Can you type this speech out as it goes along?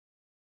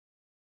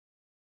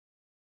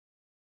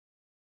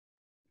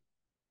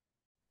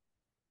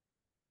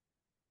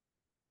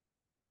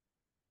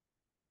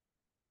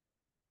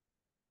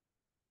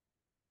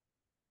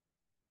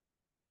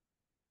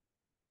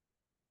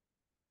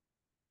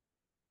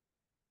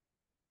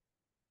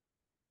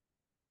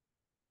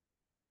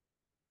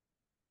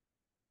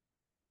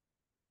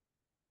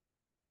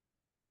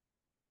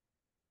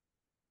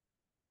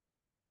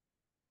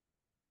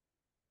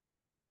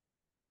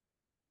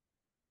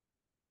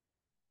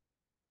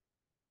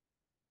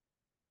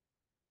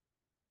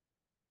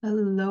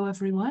Hello,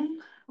 everyone.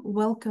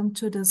 Welcome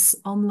to this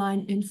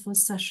online info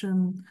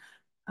session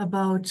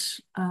about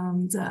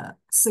the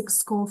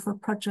sixth call for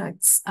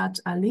projects at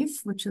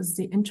ALIPH, which is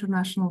the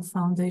International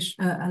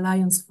Foundation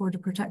Alliance for the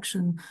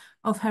Protection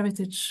of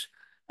Heritage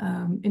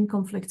in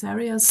Conflict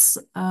Areas.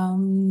 I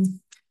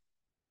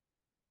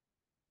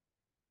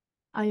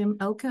am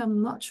Elke.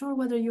 I'm not sure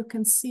whether you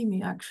can see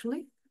me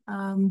actually,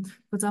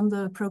 but I'm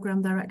the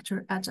program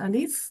director at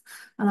ALIPH,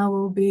 and I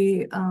will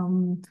be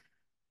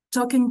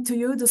talking to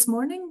you this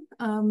morning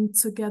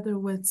together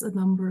with a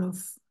number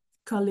of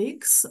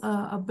colleagues,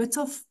 a bit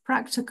of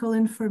practical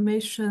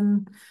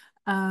information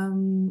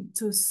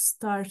to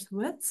start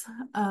with.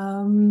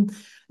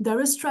 There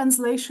is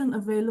translation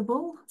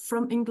available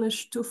from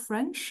English to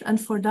French,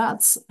 and for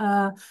that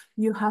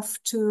you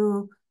have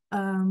to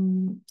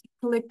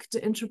click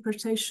the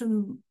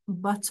interpretation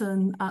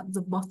button at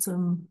the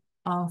bottom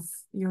of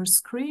your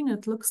screen.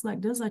 It looks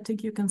like this. I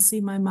think you can see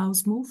my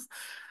mouse move.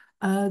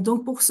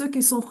 Donc, pour ceux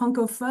qui sont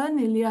francophones,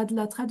 il y a de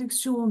la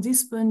traduction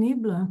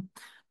disponible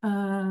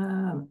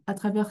à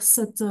travers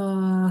cette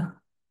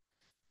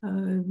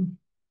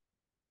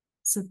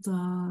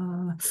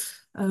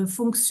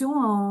fonction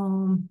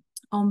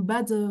en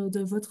bas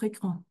de votre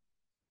écran.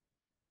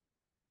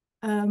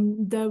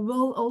 There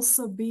will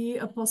also be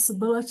a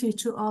possibility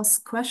to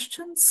ask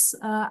questions,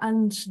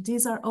 and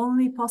these are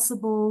only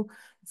possible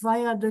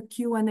via the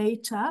Q&A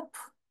tab,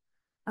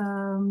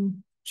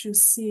 which you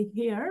see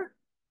here,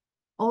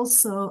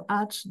 also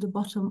at the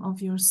bottom of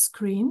your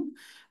screen.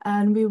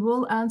 And we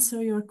will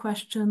answer your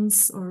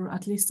questions, or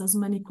at least as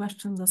many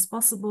questions as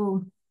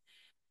possible,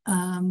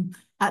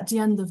 at the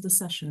end of the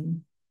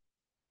session.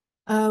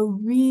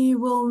 We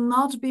will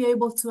not be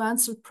able to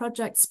answer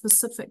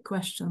project-specific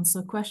questions.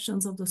 So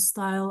questions of the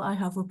style, I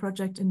have a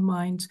project in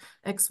mind,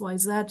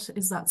 XYZ,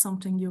 is that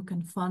something you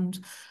can fund?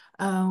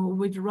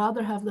 We'd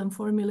rather have them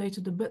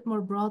formulated a bit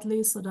more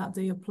broadly so that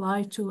they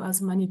apply to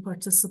as many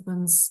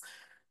participants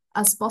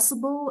as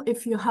possible.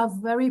 If you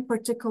have very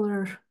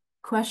particular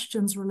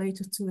questions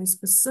related to a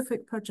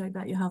specific project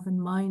that you have in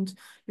mind,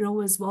 you're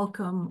always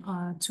welcome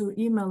to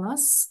email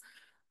us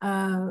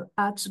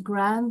at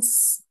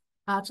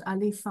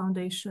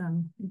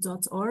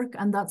grants@aliphfoundation.org.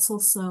 And that's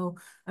also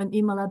an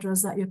email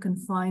address that you can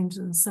find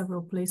in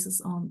several places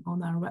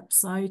on our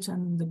website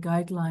and the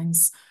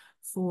guidelines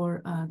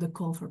for the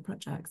call for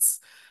projects.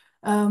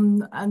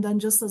 And then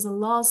just as a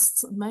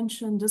last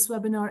mention, this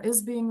webinar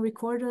is being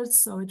recorded,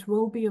 so it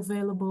will be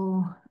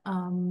available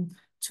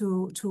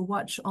to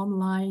watch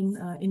online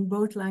in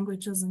both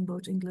languages, in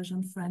both English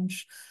and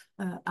French,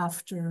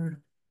 after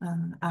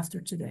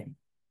today.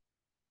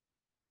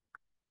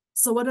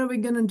 So what are we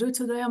going to do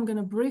today? I'm going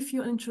to briefly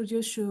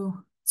introduce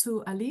you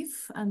to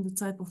ALIPH and the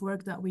type of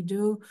work that we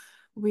do.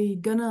 We're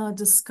going to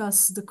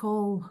discuss the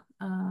call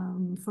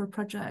for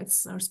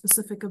projects, our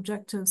specific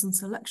objectives and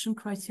selection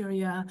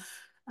criteria.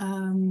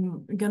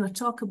 We're going to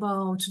talk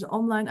about the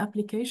online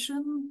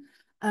application.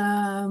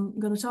 I'm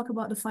going to talk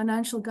about the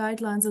financial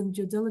guidelines and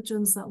due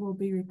diligence that will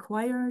be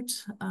required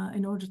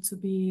in order to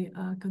be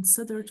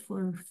considered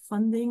for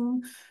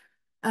funding.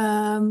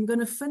 I'm going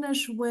to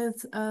finish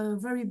with a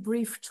very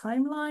brief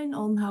timeline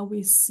on how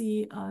we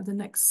see the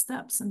next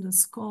steps in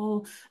this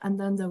call, and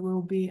then there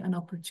will be an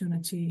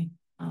opportunity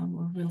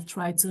where we'll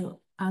try to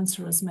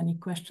answer as many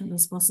questions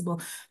as possible.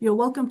 You're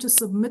welcome to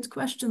submit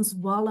questions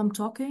while I'm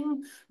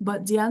talking,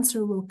 but the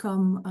answer will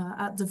come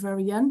at the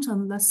very end,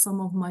 unless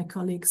some of my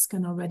colleagues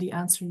can already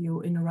answer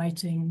you in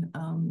writing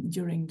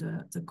during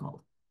the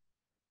call.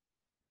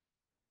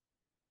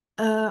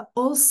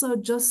 Also,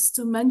 just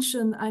to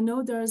mention, I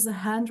know there is a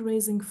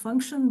hand-raising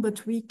function,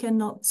 but we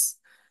cannot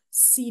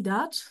see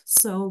that.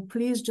 So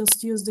please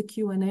just use the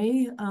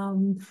Q&A.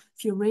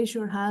 If you raise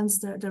your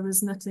hands, there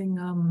is nothing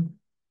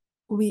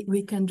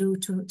we can do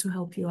to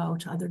help you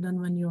out other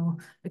than when you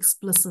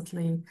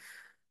explicitly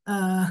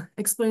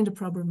explain the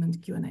problem in the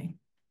Q&A.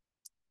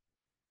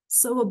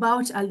 So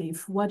about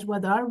ALIPH, what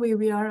are we?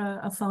 We are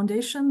a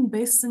foundation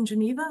based in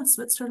Geneva,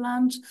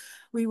 Switzerland.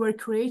 We were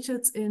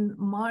created in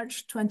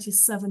March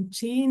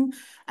 2017,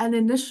 and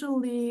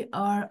initially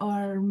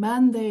our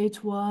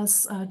mandate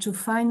was to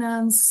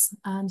finance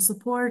and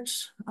support,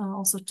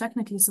 also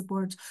technically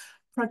support,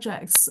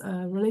 projects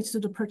related to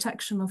the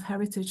protection of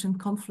heritage in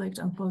conflict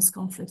and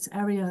post-conflict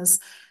areas.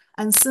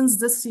 And since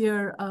this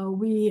year,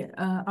 we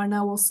are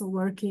now also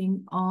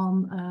working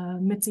on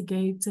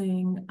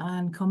mitigating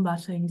and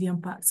combating the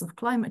impacts of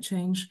climate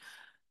change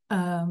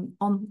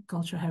on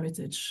cultural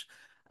heritage.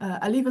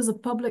 ALIPH is a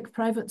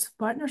public-private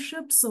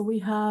partnership, so we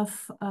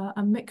have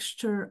a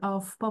mixture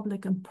of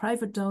public and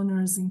private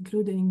donors,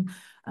 including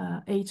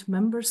 8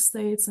 member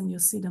states, and you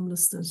see them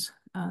listed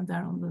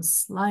there on the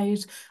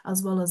slide,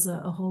 as well as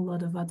a whole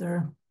lot of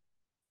other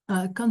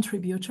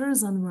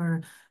contributors, and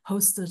we're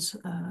hosted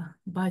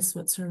by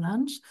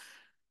Switzerland.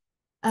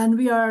 And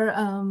we are,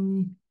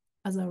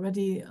 as I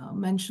already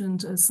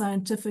mentioned, a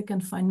scientific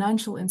and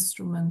financial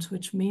instrument,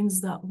 which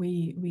means that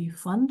we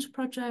fund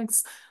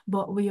projects,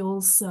 but we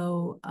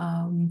also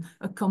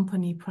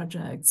accompany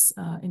projects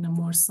in a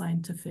more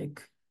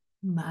scientific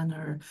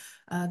manner.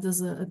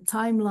 There's a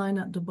timeline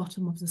at the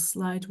bottom of the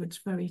slide with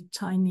very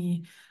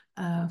tiny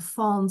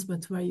fonts,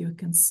 but where you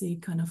can see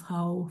kind of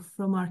how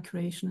from our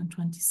creation in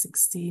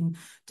 2016,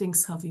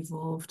 things have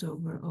evolved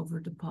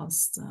over the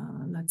past,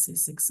 let's say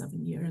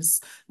 6-7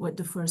 years, with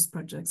the first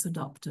projects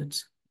adopted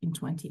in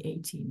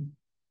 2018.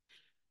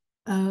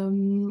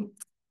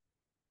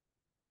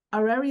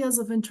 Our areas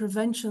of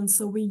intervention,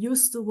 so we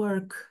used to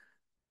work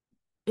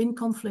in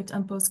conflict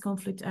and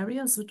post-conflict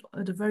areas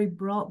with a very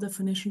broad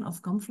definition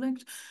of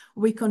conflict.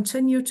 We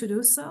continue to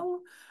do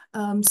so.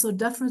 So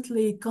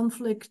definitely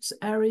conflict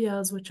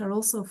areas which are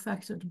also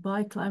affected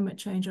by climate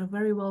change are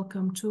very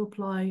welcome to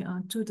apply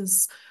to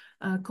this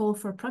call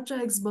for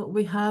projects, but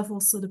we have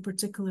also the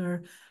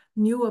particular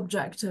new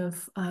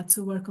objective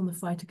to work on the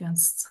fight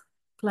against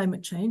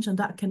climate change, and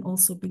that can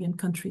also be in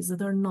countries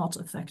that are not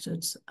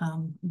affected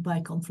by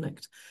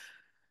conflict.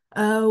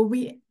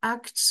 We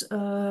act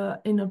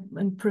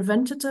in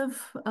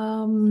preventative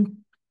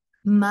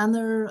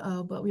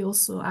manner, but we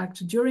also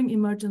act during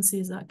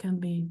emergencies. That can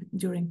be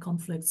during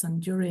conflicts and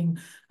during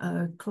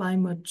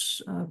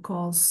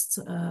climate-caused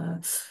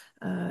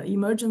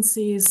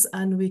emergencies,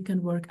 and we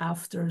can work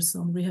after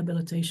some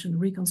rehabilitation,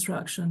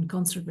 reconstruction,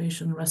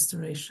 conservation,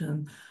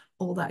 restoration,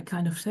 all that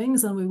kind of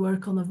things. And we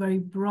work on a very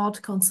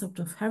broad concept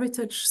of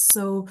heritage.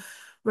 So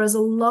whereas a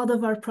lot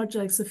of our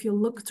projects, if you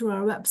look through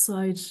our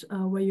website,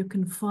 where you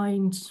can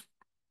find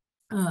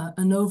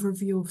an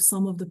overview of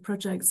some of the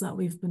projects that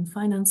we've been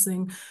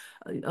financing,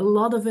 a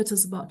lot of it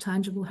is about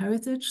tangible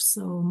heritage,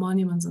 so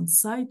monuments and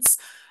sites.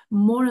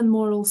 More and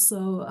more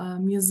also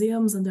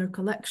museums and their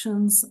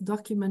collections,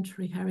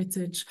 documentary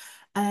heritage.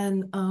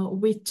 And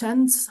we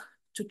tend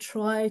to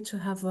try to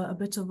have a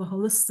bit of a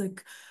holistic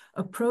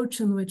approach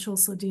in which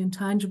also the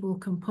intangible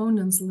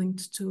components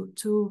linked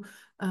to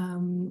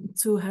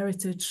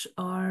heritage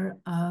are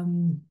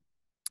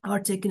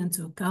taken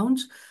into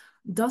account.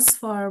 Thus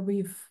far,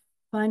 we've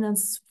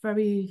financed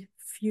very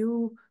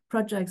few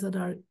projects that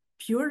are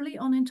purely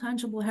on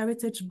intangible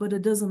heritage, but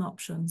it is an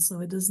option. So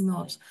it is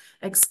not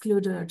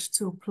excluded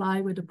to apply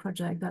with a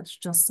project that's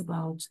just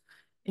about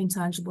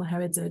intangible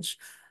heritage.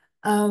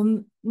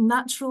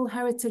 Natural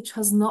heritage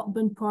has not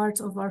been part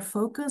of our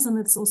focus, and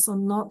it's also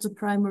not the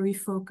primary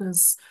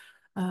focus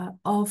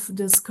of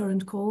this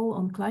current call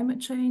on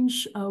climate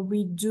change.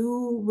 We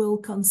will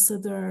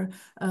consider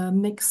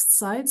mixed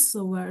sites,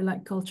 so where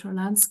like cultural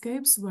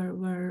landscapes, where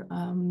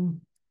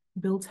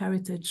built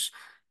heritage,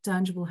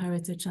 tangible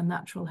heritage, and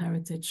natural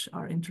heritage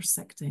are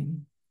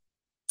intersecting.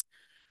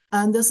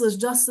 And this is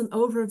just an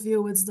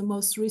overview. It's the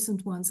most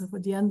recent one. So for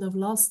the end of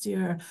last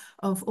year,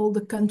 of all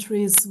the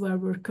countries where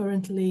we're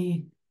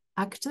currently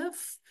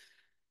active.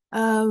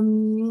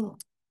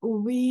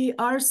 We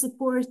are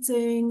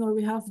supporting, or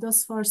we have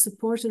thus far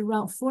supported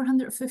around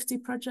 450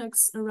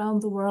 projects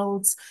around the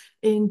world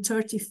in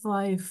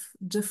 35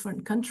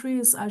 different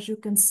countries. As you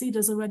can see,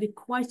 there's already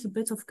quite a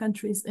bit of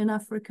countries in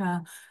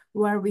Africa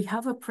where we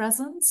have a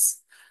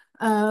presence.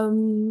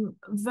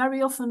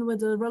 Very often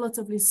with a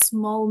relatively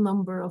small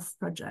number of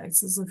projects.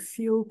 There's a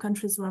few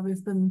countries where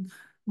we've been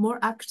more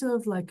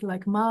active, like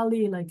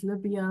Mali, like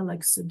Libya,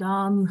 like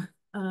Sudan,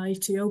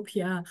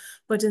 Ethiopia,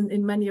 but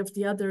in many of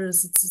the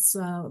others, it's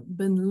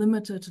been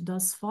limited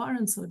thus far.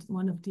 And so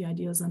one of the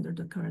ideas under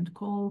the current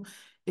call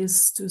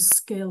is to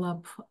scale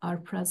up our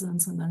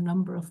presence and our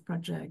number of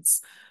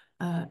projects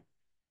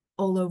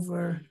all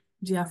over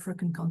the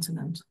African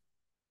continent.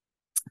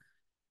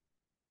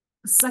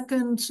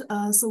 Second,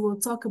 so we'll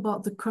talk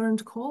about the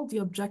current call, the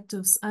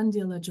objectives and the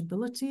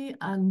eligibility.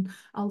 And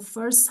I'll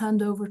first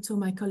hand over to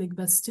my colleague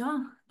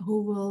Bastien,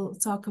 who will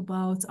talk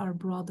about our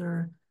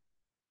broader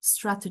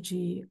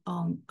strategy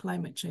on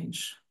climate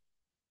change.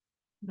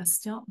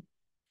 Bastien.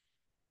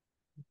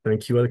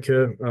 Thank you,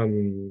 Elke.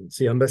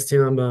 So I'm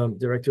Bastien, I'm a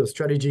Director of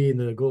Strategy, and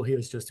the goal here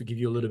is just to give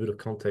you a little bit of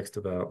context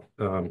about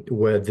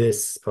where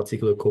this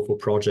particular call for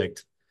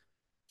project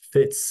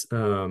fits,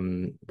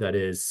 that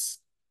is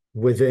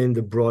within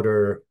the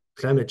broader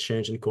climate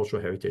change and cultural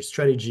heritage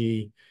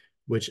strategy,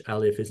 which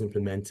ALIPH has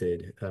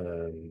implemented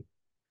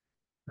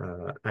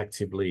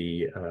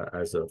actively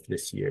as of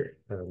this year.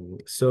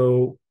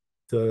 So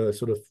the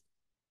sort of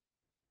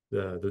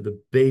the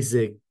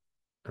basic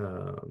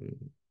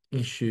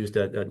issues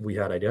that we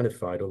had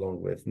identified, along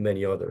with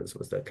many others,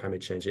 was that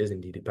climate change is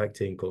indeed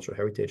impacting cultural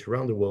heritage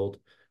around the world,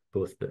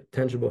 both the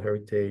tangible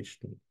heritage,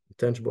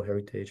 intangible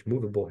heritage,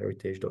 movable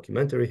heritage,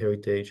 documentary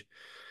heritage,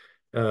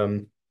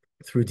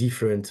 through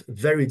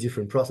very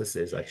different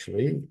processes,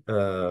 actually,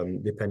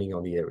 depending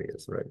on the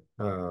areas, right?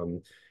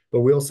 But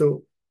we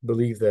also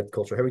believe that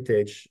cultural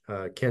heritage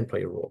can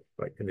play a role,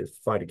 right, in the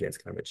fight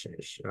against climate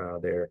change.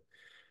 They're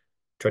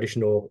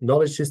traditional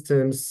knowledge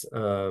systems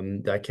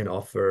that can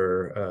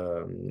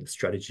offer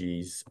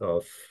strategies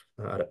of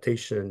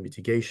adaptation,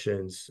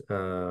 mitigations.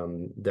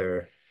 There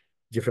are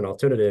different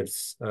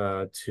alternatives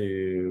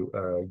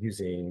to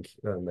using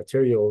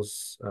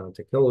materials,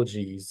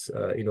 technologies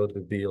in order to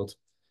build,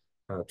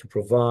 to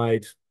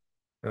provide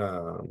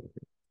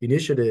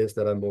initiatives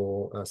that are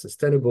more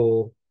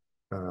sustainable,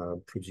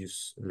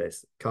 produce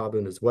less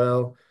carbon as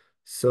well,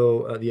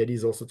 So the idea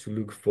is also to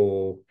look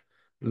for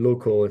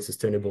local and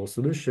sustainable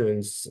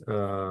solutions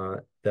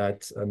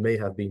that may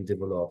have been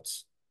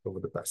developed over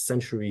the past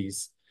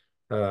centuries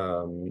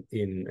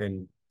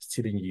and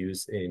still in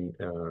use in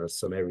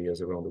some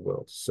areas around the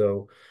world.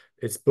 So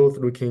it's both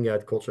looking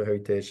at cultural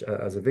heritage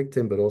as a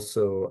victim, but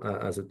also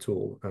as a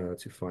tool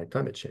to fight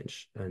climate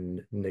change.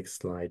 And next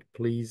slide,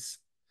 please.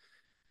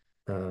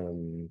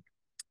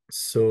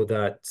 So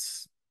that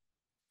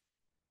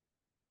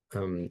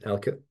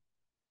Elke.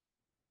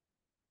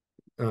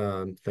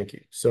 Thank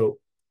you. So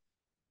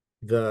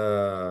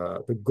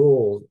the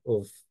goal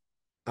of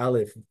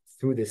ALIPH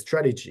through this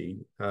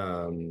strategy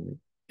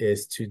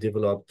is to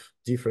develop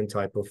different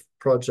type of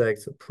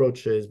projects,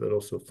 approaches, but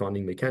also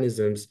funding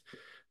mechanisms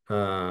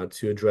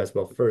to address,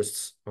 well,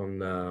 first on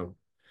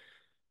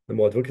the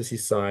more advocacy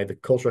side, the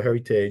cultural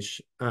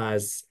heritage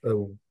as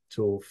a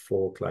tool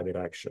for climate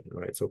action,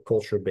 right? So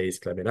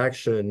culture-based climate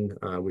action,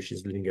 which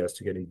is leading us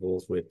to get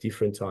involved with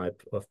different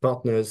type of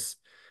partners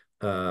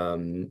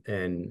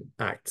and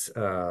act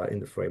in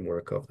the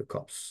framework of the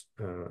COPs.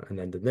 And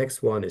then the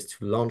next one is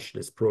to launch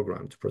this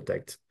program to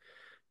protect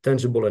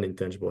tangible and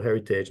intangible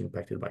heritage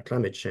impacted by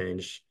climate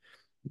change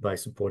by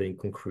supporting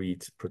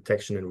concrete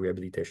protection and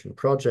rehabilitation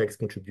projects,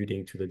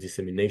 contributing to the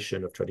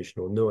dissemination of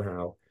traditional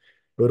know-how,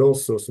 but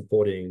also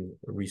supporting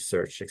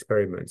research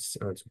experiments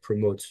to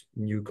promote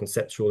new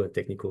conceptual and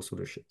technical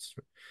solutions.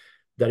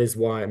 That is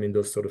why, I mean,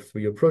 those sort of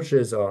three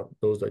approaches are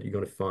those that you're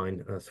going to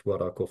find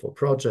throughout our call for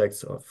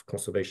projects of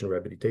conservation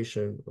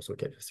rehabilitation, also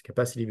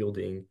capacity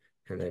building,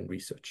 and then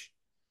research.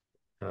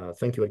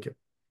 Thank you, Elke.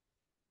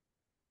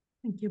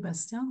 Thank you,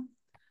 Bastien.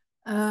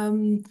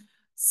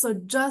 So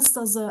just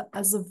as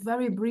a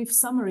very brief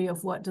summary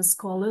of what this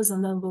call is,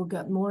 and then we'll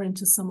get more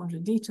into some of the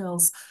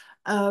details.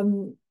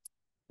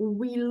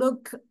 We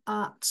look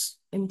at,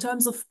 in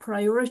terms of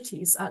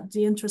priorities, at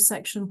the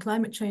intersection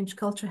climate change,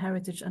 culture,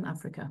 heritage, and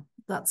Africa.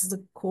 That's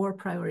the core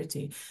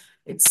priority.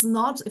 It's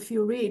not, if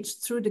you read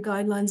through the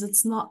guidelines,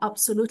 it's not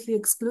absolutely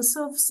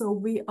exclusive. So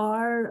we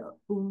are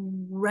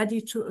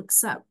ready to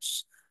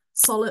accept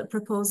solid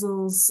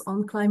proposals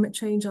on climate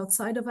change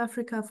outside of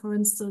Africa, for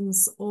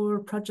instance, or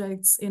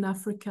projects in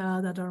Africa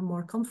that are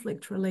more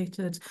conflict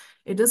related.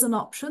 It is an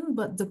option,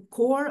 but the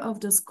core of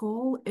this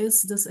call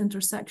is this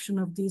intersection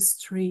of these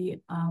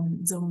three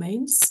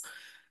domains.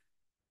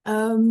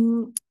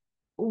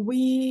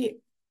 We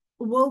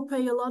will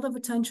pay a lot of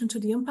attention to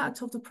the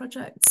impact of the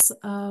projects.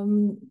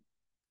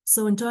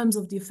 So in terms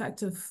of the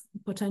effective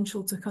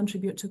potential to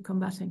contribute to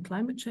combating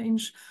climate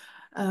change,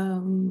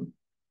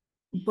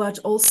 but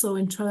also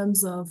in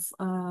terms of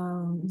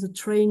the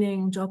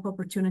training, job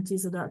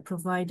opportunities that are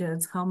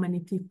provided, how many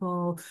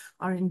people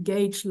are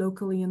engaged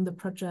locally in the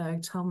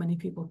project, how many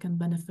people can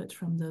benefit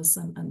from this,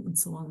 and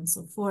so on and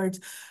so forth.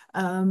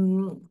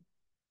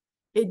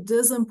 It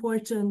is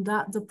important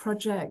that the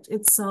project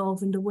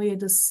itself, in the way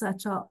it is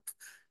set up,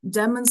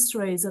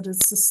 demonstrates that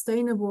it's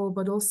sustainable,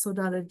 but also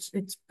that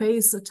it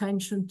pays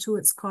attention to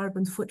its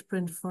carbon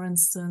footprint, for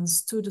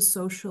instance, to the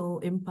social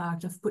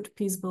impact. I've put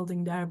peace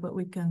building there, but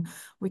we can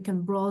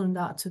broaden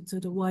that to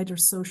the wider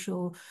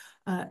social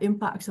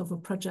impact of a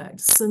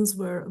project. Since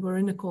we're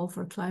in a call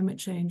for climate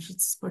change,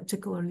 it's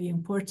particularly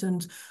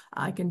important.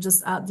 I can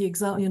just add the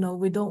example,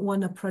 we don't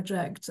want a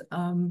project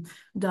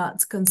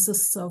that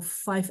consists of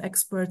 5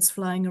 experts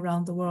flying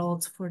around the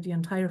world for the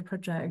entire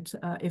project.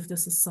 If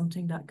this is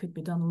something that could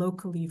be done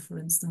locally, for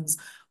instance.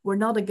 We're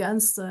not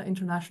against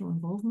international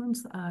involvement,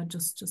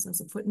 just as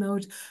a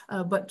footnote,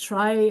 but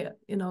try,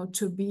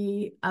 to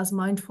be as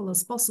mindful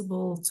as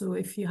possible to,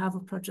 if you have a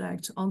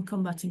project on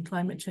combating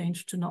climate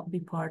change, to not be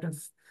part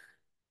of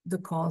the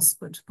cause,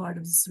 but part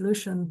of the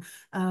solution.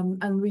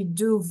 And we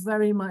do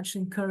very much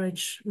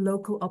encourage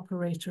local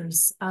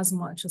operators as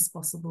much as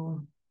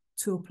possible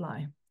to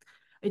apply.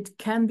 It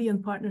can be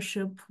in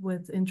partnership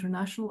with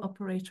international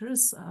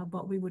operators,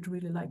 but we would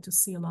really like to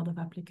see a lot of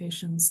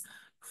applications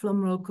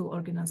from local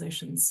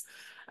organizations.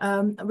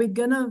 We're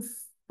gonna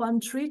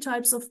fund 3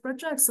 types of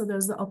projects. So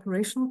there's the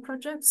operational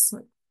projects,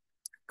 like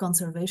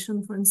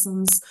conservation, for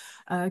instance,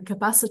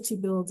 capacity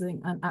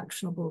building, and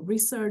actionable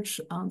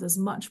research. There's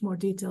much more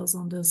details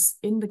on this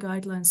in the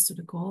guidelines to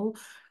the call.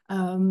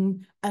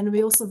 And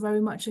we also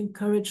very much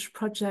encourage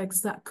projects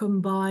that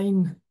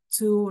combine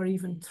 2 or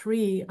even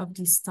 3 of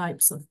these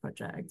types of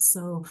projects.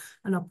 So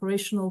an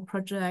operational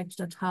project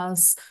that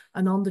has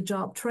an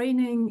on-the-job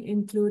training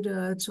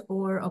included,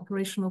 or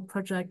operational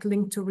project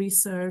linked to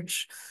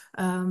research,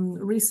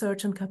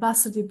 research and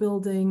capacity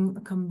building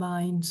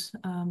combined,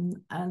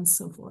 and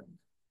so forth.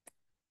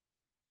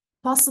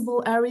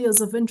 Possible areas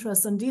of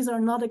interest, and these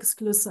are not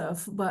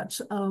exclusive,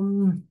 but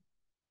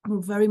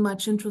we're very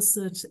much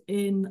interested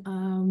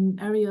in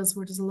areas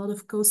where there's a lot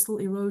of coastal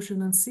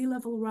erosion and sea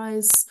level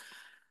rise,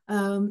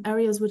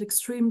 areas with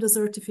extreme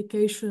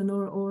desertification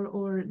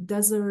or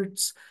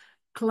desert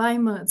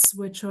climates,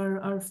 which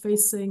are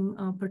facing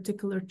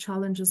particular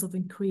challenges of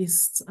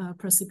increased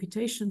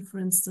precipitation, for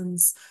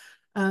instance,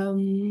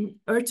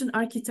 Urban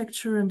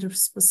architecture and the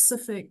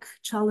specific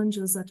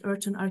challenges that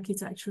urban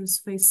architecture is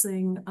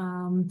facing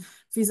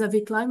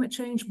vis-a-vis climate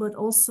change, but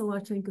also I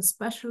think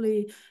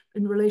especially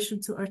in relation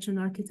to urban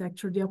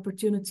architecture, the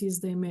opportunities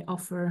they may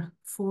offer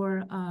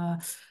for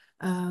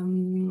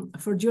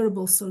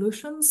durable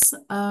solutions.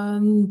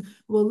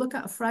 We'll look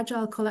at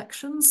fragile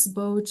collections,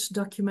 both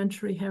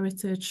documentary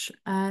heritage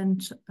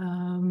and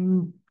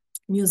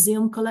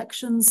museum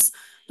collections.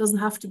 Doesn't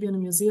have to be in a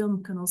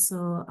museum, can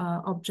also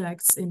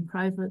objects in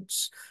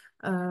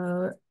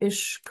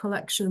private-ish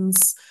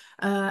collections.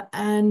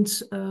 And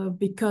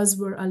because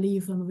we're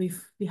ALIPH and we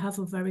have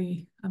a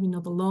very, I mean,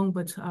 not a long,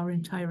 but our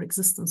entire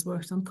existence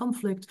worked on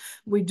conflict,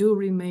 we do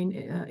remain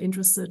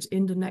interested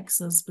in the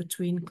nexus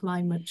between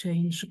climate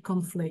change,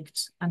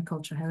 conflict, and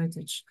cultural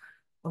heritage,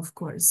 of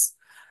course.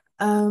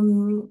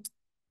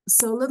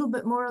 So a little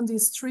bit more on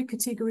these three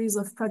categories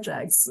of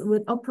projects.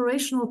 With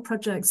operational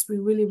projects, we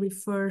really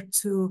refer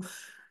to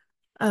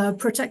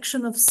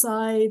protection of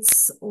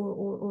sites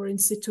or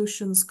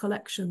institutions,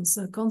 collections,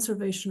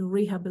 conservation,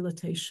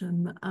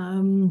 rehabilitation.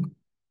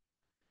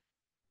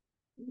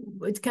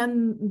 It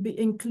can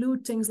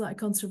include things like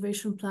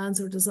conservation plans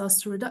or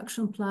disaster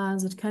reduction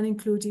plans. It can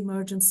include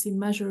emergency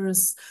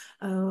measures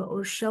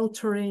or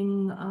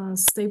sheltering,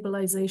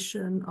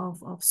 stabilization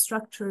of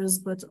structures,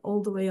 but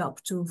all the way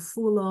up to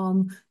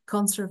full-on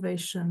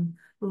conservation,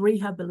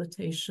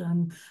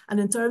 rehabilitation. And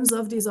in terms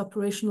of these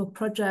operational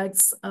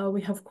projects,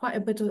 we have quite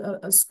a bit of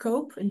a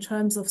scope in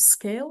terms of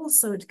scale.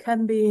 So it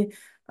can be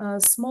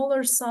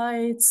smaller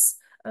sites,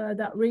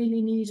 that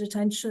really need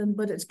attention,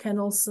 but it can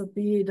also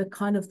be the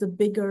kind of the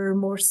bigger,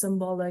 more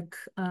symbolic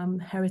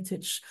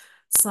heritage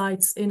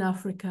sites in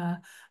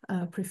Africa,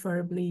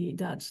 preferably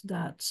that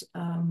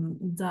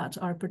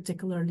are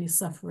particularly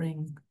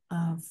suffering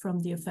from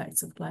the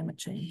effects of climate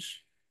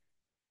change.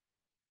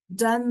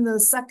 Then the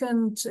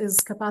second is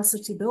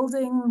capacity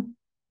building.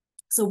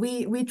 So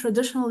we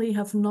traditionally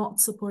have not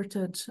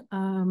supported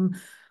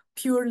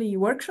purely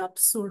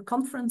workshops or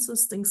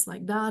conferences, things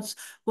like that.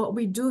 What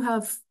we do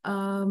have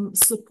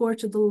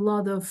supported a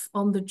lot of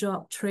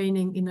on-the-job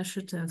training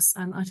initiatives.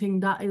 And I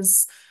think that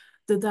is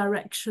the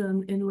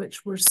direction in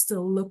which we're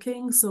still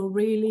looking. So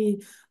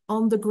really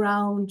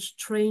on-the-ground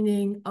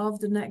training of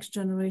the next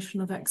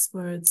generation of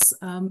experts.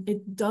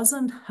 It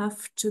doesn't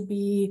have to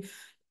be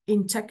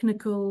in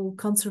technical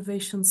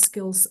conservation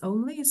skills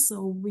only.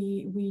 So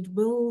we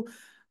will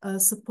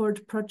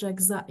support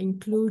projects that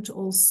include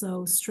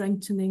also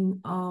strengthening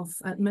of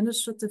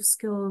administrative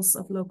skills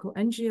of local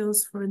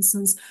NGOs, for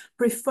instance,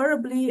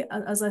 preferably,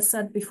 as I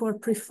said before,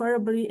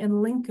 preferably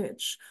in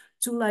linkage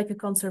to like a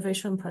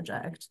conservation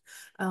project.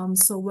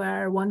 So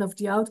where one of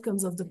the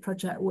outcomes of the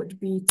project would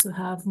be to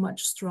have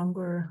much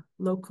stronger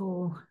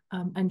local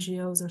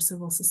NGOs or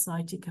civil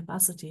society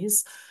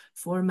capacities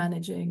for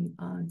managing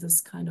this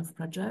kind of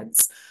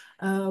projects.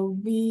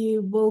 We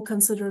will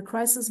consider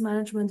crisis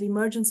management,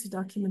 emergency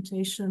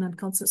documentation,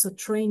 and so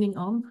training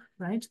on,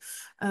 right?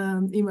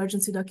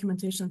 Emergency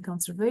documentation and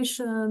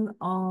conservation,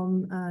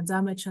 on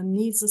damage and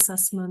needs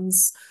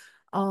assessments,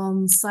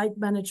 on site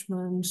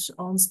management,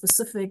 on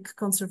specific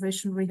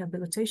conservation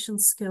rehabilitation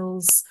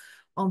skills,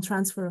 on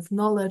transfer of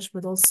knowledge,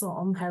 but also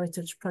on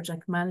heritage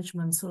project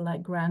management, so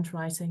like grant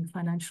writing,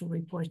 financial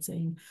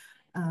reporting.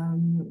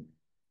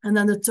 And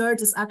then the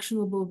third is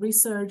actionable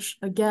research.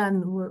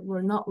 Again,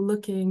 we're not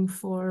looking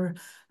for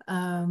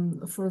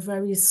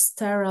very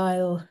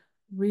sterile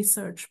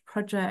research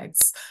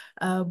projects,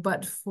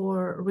 but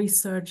for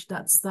research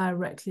that's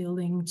directly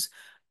linked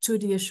to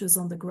the issues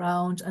on the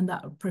ground and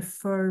that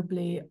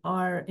preferably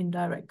are in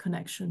direct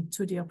connection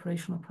to the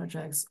operational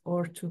projects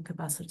or to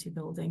capacity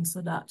building,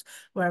 so that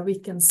where we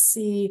can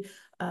see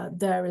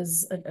there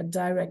is a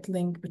direct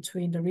link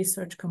between the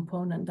research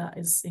component that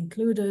is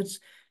included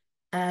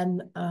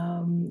and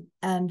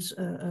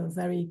a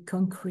very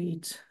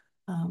concrete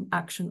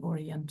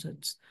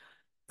action-oriented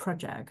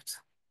project.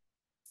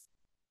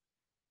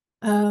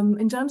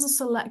 In terms of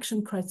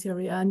selection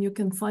criteria, and you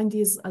can find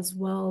these as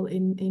well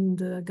in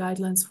the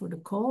guidelines for the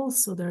call.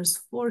 So there's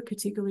 4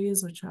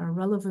 categories, which are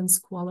relevance,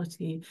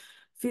 quality,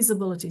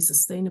 feasibility,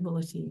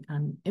 sustainability,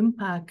 and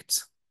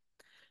impact.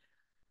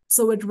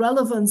 So with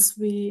relevance,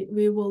 we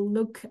will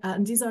look at,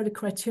 and these are the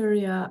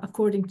criteria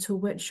according to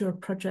which your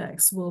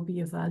projects will be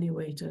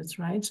evaluated,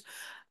 right?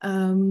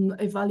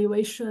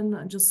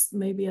 Evaluation, just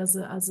maybe as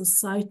a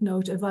side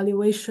note,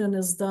 evaluation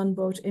is done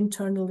both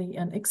internally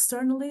and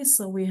externally.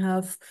 So we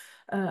have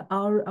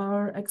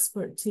our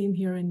expert team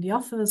here in the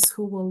office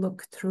who will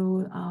look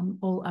through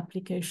all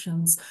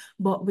applications,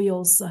 but we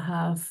also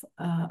have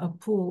a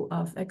pool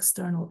of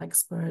external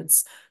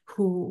experts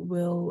who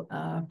will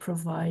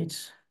provide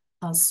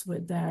us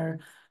with their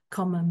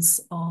comments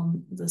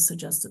on the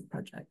suggested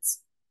projects.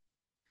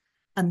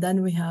 And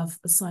then we have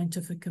a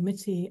scientific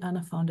committee and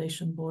a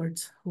foundation board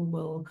who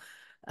will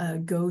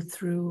go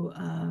through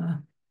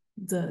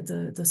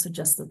the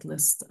suggested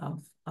list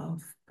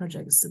of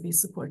projects to be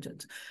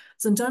supported.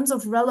 So in terms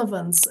of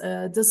relevance,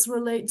 this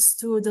relates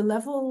to the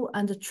level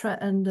and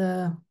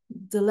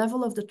the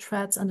level of the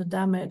threat and the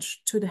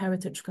damage to the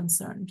heritage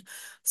concerned.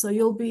 So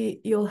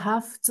you'll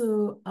have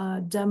to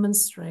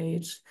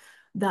demonstrate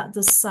that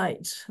the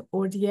site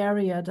or the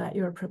area that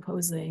you're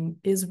proposing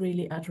is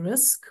really at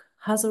risk,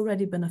 has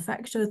already been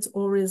affected,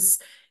 or is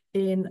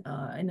in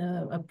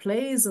a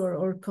place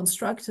or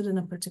constructed in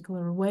a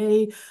particular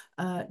way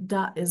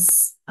that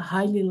is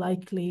highly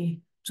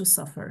likely to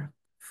suffer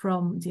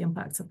from the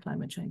impacts of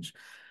climate change.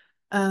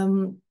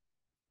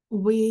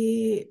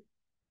 We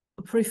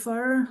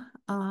prefer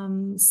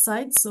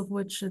sites of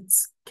which it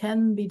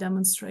can be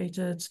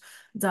demonstrated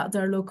that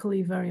they're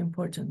locally very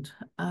important.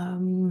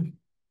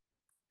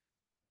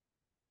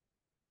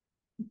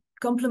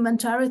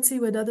 Complementarity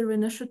with other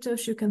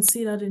initiatives, you can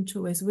see that in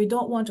two ways. We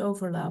don't want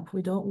overlap.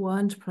 We don't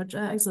want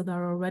projects that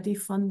are already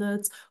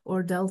funded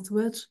or dealt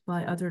with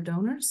by other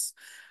donors.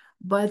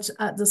 But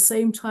at the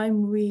same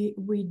time, we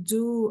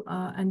do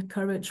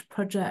encourage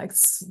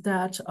projects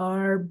that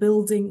are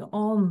building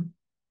on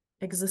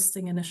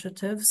existing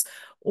initiatives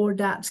or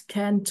that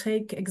can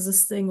take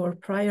existing or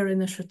prior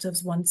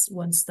initiatives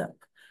one step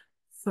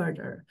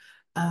further.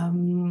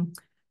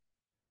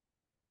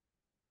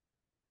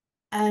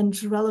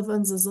 And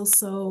relevance is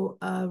also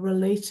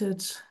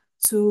related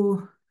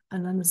to,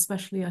 and then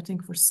especially I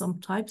think for some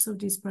types of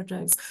these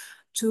projects,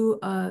 to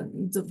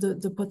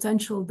the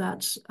potential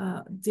that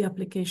the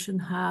application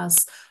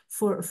has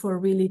for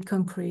really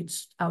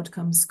concrete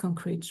outcomes,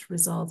 concrete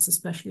results,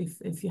 especially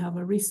if you have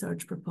a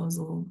research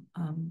proposal,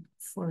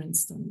 for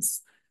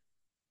instance.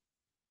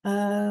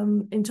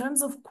 In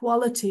terms of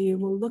quality,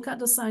 we'll look at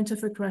the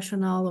scientific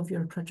rationale of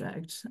your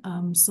project.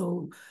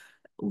 So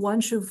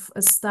once you've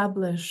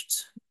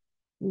established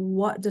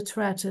what the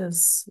threat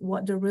is,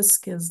 what the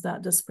risk is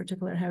that this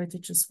particular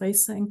heritage is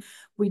facing,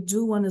 we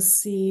do want to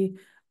see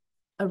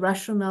a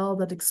rationale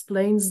that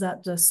explains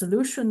that the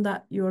solution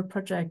that your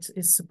project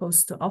is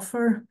supposed to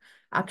offer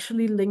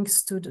actually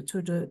links to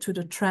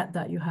the threat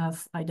that you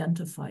have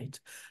identified,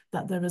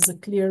 that there is a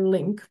clear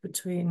link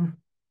between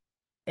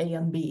A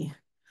and B.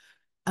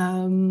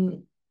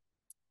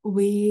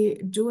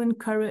 We do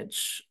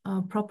encourage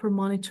proper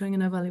monitoring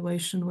and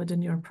evaluation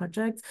within your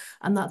project,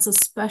 and that's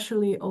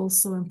especially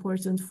also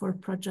important for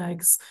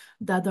projects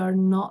that are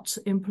not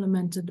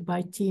implemented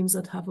by teams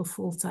that have a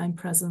full-time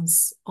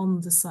presence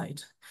on the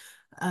site.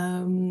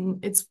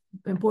 It's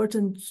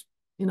important,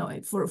 you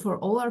know, for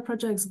all our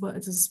projects, but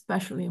it's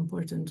especially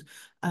important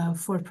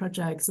for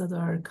projects that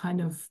are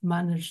kind of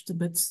managed a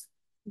bit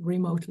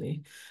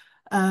remotely.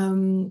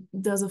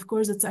 There's of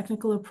course a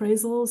technical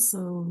appraisal,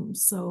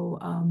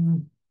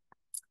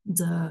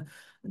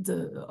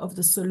 of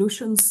the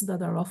solutions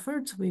that are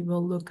offered. We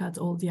will look at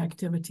all the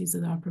activities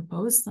that are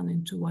proposed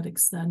and to what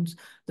extent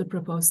the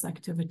proposed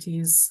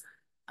activities,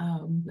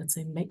 let's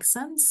say, make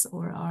sense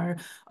or are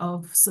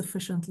of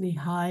sufficiently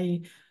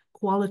high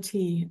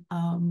quality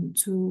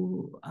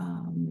to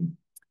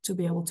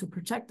be able to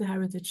protect the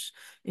heritage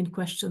in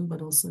question,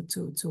 but also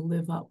to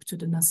live up to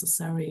the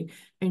necessary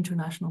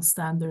international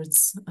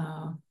standards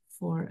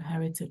for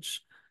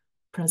heritage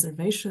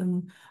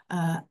preservation.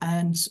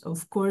 And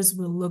of course,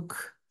 we'll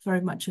look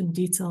very much in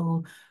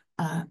detail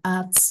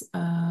at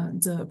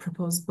the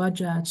proposed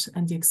budget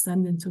and the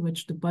extent into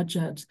which the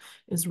budget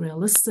is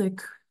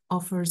realistic,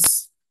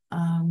 offers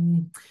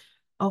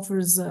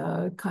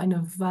a kind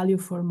of value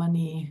for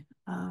money,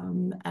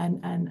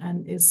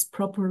 and is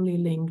properly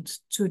linked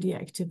to the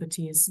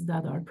activities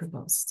that are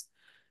proposed.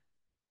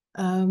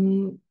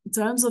 In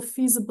terms of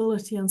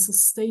feasibility and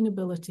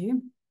sustainability,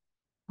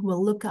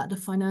 we'll look at the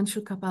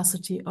financial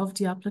capacity of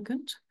the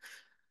applicant.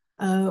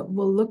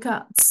 We'll look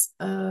at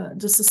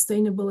the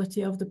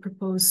sustainability of the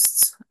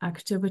proposed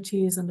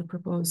activities and the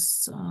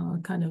proposed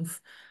kind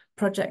of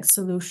project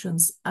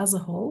solutions as a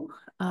whole.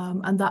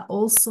 And that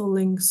also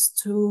links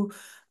to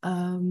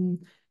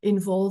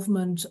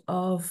involvement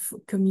of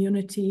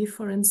community,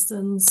 for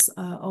instance,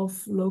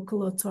 of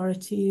local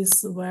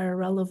authorities where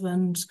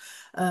relevant.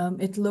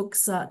 It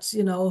looks at,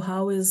 you know,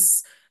 how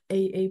is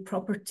a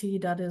property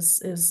that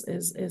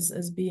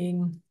is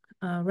being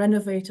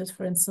renovated,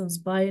 for instance,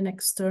 by an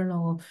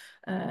external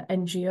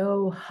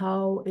NGO,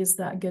 how is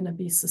that going to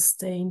be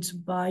sustained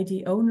by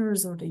the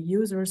owners or the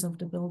users of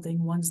the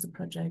building once the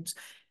project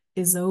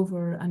is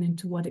over, and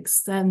to what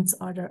extent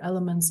are there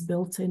elements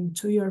built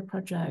into your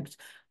project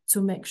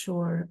to make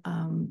sure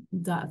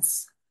that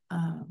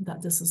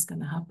this is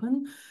going to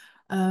happen.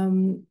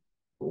 And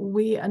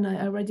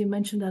I already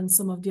mentioned on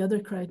some of the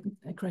other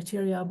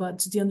criteria,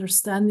 but the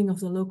understanding of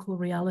the local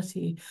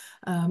reality,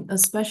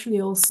 especially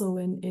also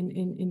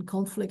in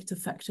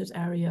conflict-affected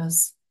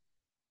areas,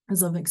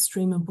 is of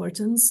extreme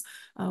importance.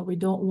 We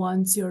don't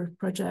want your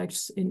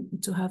project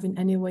to have in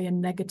any way a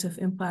negative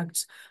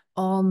impact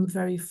on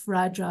very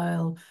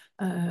fragile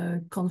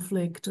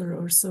conflict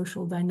or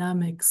social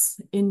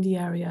dynamics in the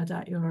area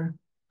that you're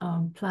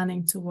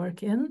planning to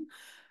work in.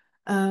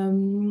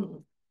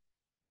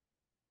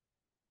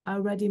 I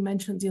already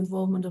mentioned the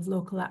involvement of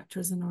local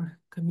actors in our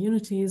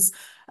communities.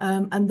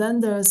 And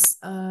then there's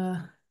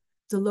the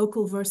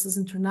local versus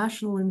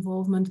international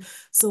involvement.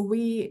 So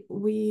we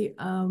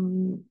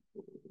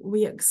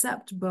we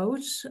accept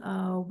both.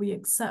 We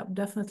accept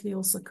definitely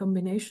also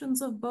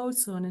combinations of both.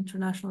 So an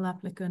international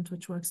applicant,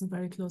 which works in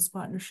very close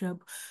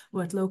partnership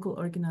with local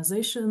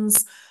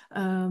organizations.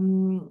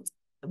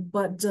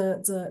 But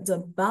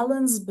the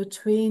balance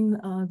between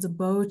the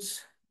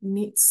both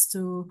needs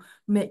to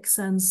make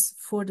sense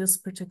for this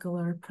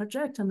particular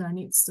project, and there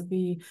needs to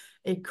be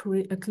a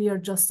clear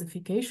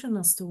justification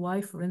as to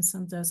why, for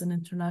instance, there's an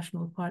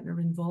international partner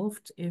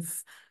involved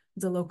if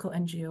the local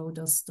NGO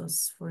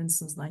does, for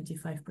instance,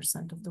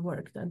 95% of the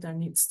work. That there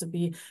needs to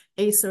be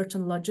a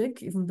certain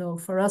logic, even though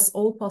for us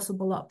all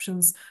possible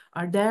options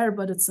are there,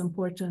 but it's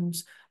important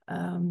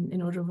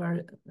in order of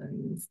our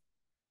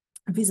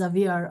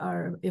vis-a-vis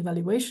our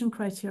evaluation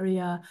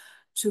criteria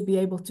to be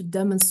able to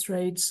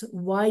demonstrate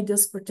why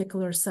this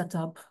particular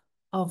setup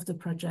of the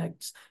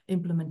project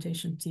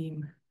implementation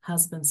team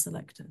has been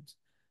selected.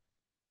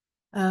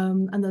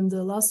 And then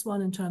the last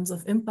one in terms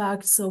of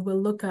impact. So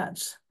we'll look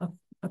at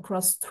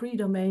across 3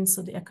 domains.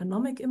 So the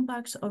economic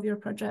impact of your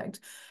project,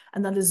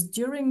 and that is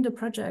during the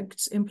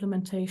project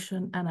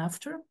implementation and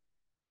after.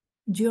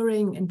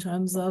 During in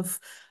terms of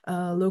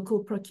local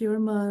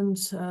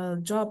procurement,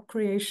 job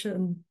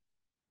creation,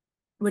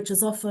 which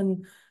is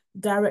often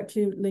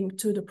directly linked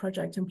to the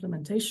project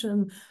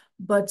implementation.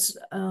 But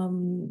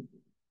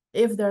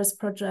if there's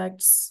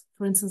projects,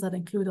 for instance, that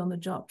include on the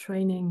job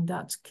training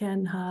that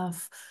can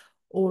have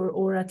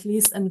or at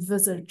least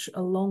envisage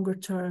a longer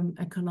term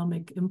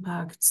economic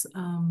impact,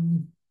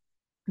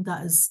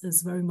 that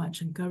is very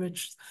much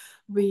encouraged.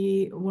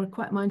 We were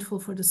quite mindful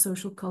for the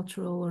social,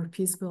 cultural, or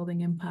peace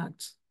building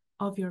impact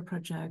of your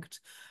project.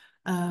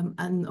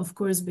 And of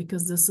course,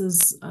 because this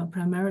is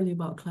primarily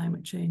about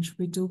climate change,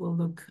 we will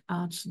look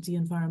at the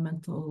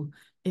environmental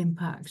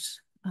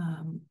impact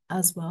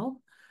as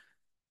well.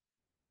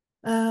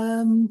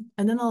 And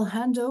then I'll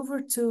hand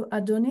over to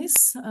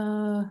Adonis,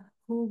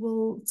 who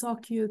will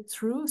talk you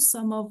through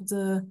some of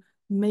the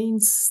main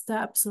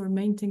steps or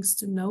main things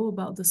to know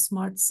about the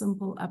Smart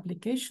Simple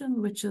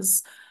application, which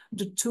is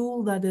the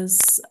tool that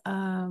is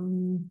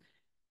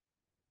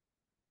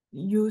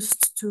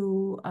used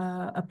to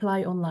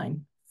apply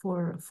online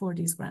for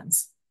these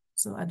grants.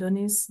 So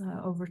Adonis,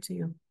 over to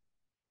you.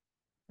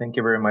 Thank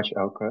you very much,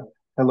 Elke.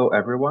 Hello,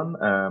 everyone.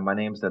 My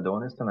name is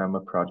Adonis, and I'm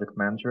a project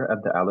manager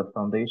at the ALIPH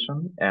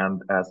Foundation.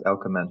 And as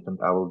Elke mentioned,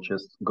 I will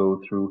just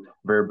go through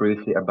very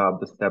briefly about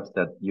the steps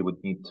that you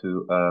would need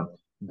to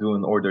do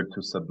in order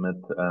to submit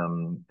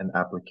an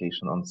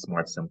application on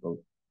Smart Simple.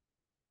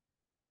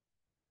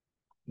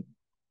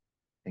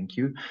 Thank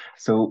you.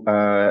 So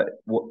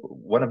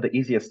one of the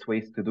easiest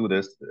ways to do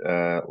this,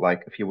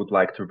 like if you would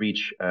like to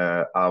reach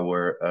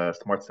our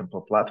Smart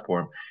Simple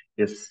platform,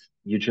 is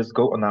you just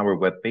go on our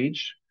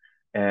webpage,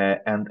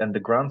 and in the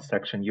grant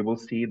section, you will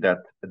see that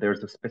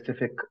there's a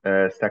specific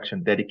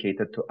section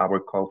dedicated to our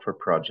call for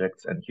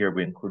projects. And here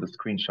we include a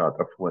screenshot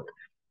of what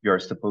you're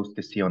supposed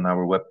to see on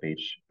our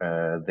webpage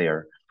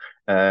there.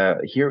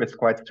 Here it's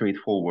quite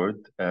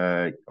straightforward.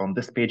 On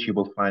this page, you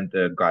will find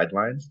the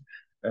guidelines.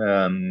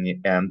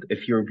 And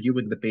if you're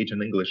viewing the page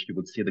in English, you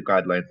would see the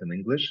guidelines in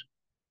English.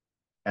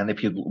 And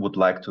if you would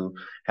like to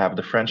have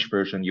the French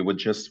version, you would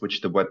just switch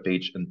the web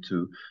page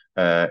into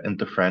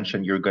French,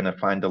 and you're going to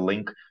find a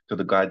link to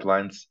the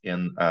guidelines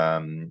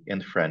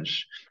in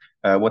French.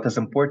 What is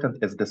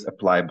important is this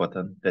apply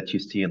button that you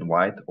see in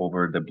white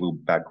over the blue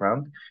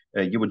background.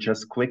 You would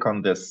just click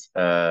on this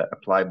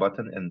apply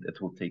button, and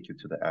it will take you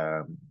to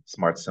the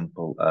Smart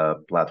Simple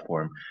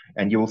platform.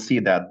 And you will see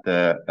that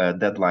the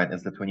deadline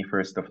is the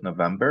 21st of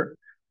November.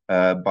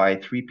 By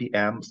 3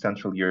 p.m.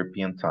 Central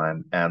European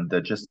Time. And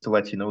just to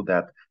let you know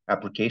that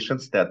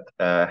applications that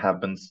have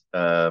been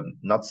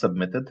not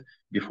submitted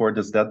before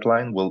this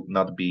deadline will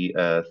not be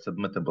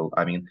submittable.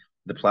 I mean,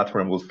 the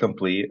platform will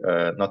simply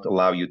not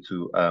allow you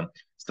to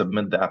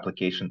submit the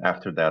application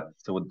after that.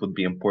 So it would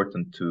be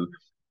important to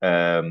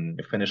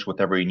finish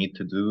whatever you need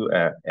to do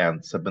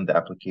and submit the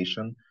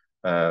application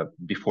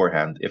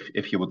beforehand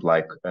if you would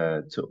like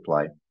to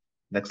apply.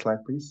 Next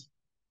slide, please.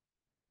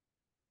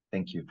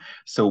 Thank you.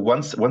 So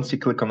once you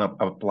click on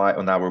apply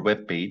on our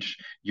web page,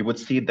 you would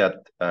see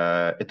that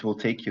it will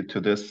take you to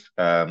this.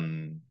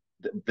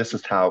 This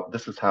is how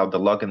the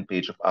login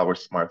page of our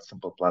Smart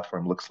Simple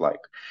platform looks like.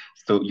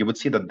 So you would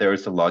see that there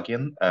is a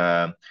login.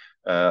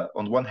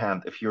 On one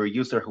hand, if you're a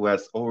user who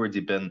has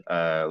already been,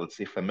 let's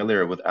say,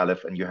 familiar with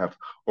ALIPH and you have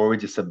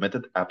already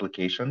submitted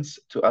applications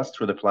to us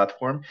through the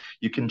platform,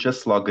 you can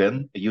just log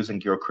in using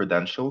your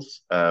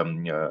credentials.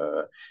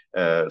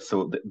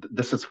 So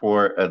this is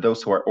for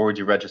those who are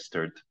already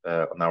registered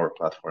on our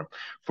platform.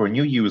 For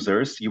new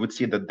users, you would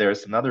see that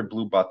there's another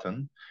blue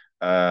button,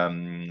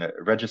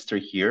 register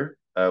here,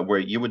 where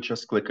you would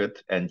just click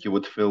it and you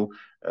would fill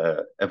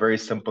a very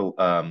simple,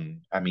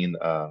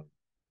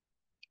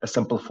 a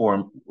simple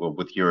form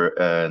with your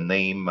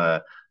name,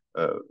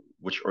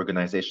 which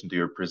organization do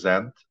you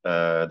represent,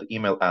 the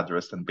email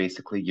address, and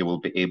basically you will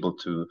be able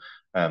to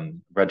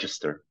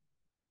register.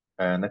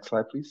 Next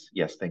slide, please.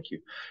 Yes, thank you.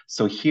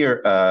 So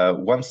here,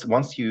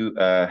 once you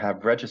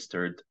have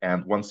registered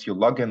and once you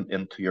log in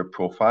into your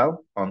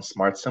profile on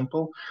Smart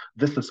Simple,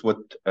 this is what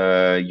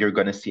you're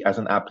going to see as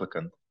an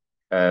applicant.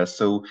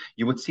 So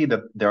you would see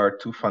that there are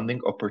two funding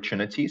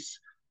opportunities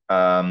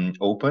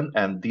open,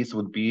 and these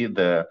would be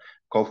the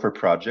call for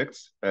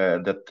projects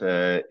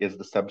that is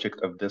the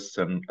subject of this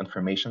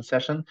information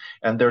session.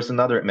 And there's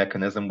another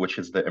mechanism, which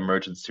is the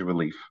emergency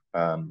relief.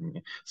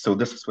 So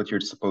this is what you're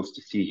supposed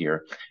to see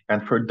here.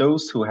 And for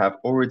those who have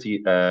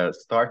already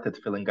started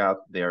filling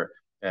out their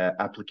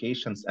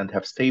applications and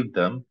have saved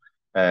them,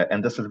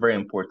 and this is very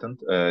important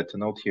to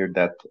note here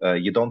that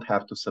you don't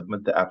have to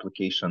submit the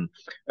application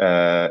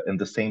in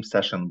the same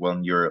session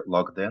when you're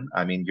logged in.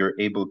 I mean, you're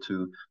able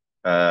to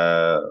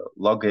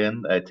log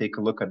in, take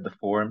a look at the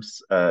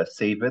forms,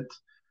 save it,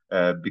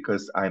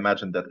 because I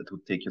imagine that it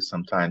would take you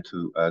some time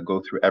to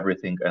go through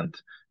everything and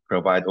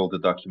provide all the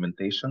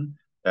documentation.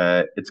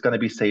 It's going to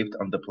be saved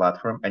on the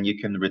platform, and you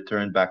can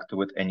return back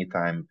to it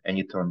anytime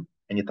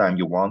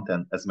you want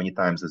and as many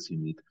times as you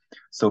need.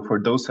 So for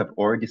those who have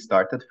already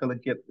started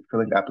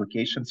filling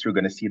applications, you're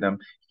going to see them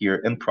here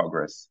in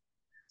progress.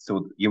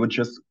 So you would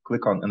just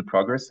click on in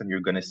progress, and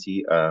you're going to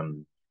see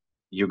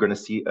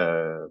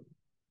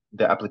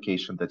the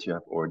application that you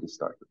have already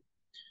started.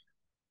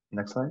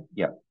 Next slide.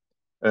 Yeah.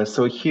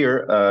 So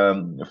here,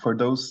 for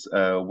those,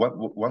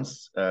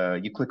 once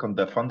you click on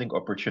the funding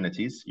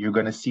opportunities, you're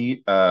going to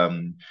see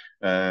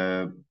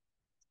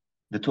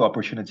the two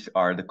opportunities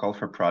are the call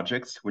for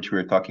projects, which we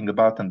were talking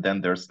about, and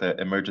then there's the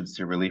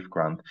emergency relief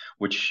grant,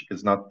 which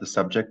is not the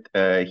subject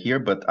here,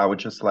 but I would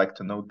just like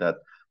to note that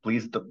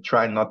please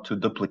try not to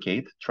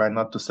duplicate, try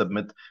not to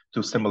submit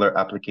two similar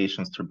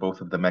applications through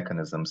both of the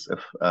mechanisms.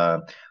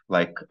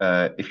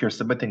 If you're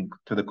submitting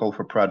to the call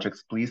for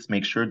projects, please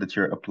make sure that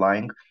you're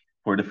applying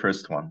for the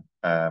first one.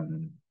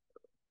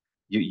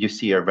 You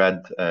see a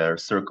red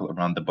circle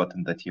around the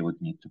button that you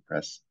would need to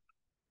press.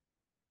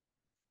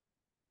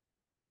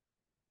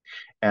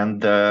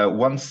 And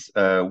once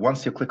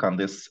you click on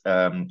this,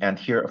 and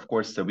here, of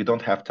course, we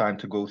don't have time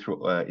to go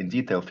through in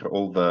detail through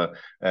all the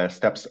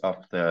steps of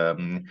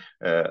the,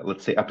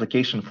 let's say,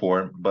 application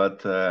form, but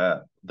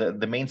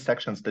the main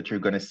sections that you're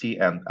going to see,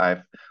 and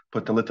I've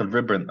put a little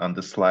ribbon on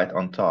the slide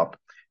on top,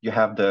 you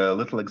have the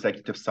little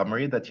executive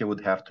summary that you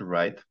would have to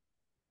write,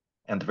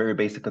 and very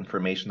basic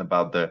information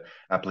about the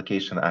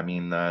application. I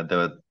mean,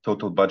 the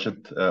total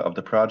budget of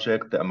the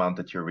project, the amount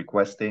that you're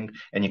requesting,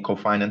 any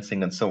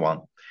co-financing, and so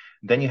on.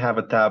 Then you have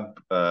a tab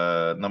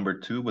number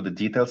 2 with the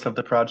details of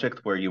the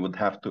project, where you would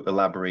have to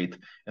elaborate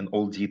in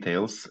all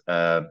details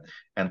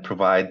and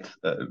provide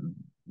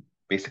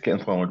basically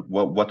inform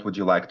what would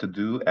you like to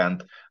do,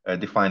 and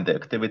define the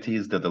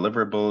activities, the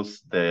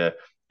deliverables, the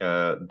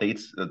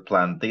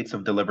planned dates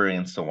of delivery,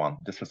 and so on.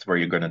 This is where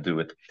you're going to do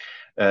it.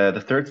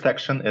 The third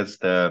section is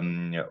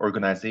the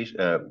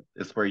organization,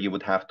 is where you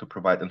would have to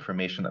provide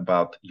information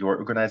about your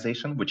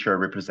organization, which you're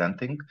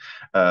representing.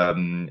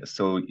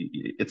 So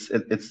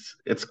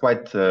it's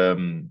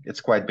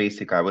quite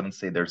basic. I wouldn't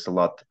say there's a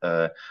lot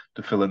to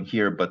fill in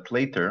here, but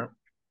later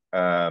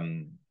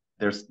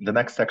there's the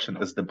next section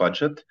is the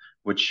budget,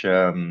 which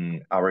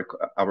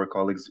our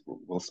colleagues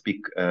will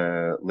speak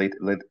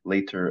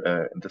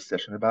later in this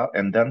session about.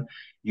 And then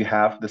you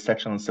have the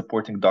section on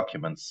supporting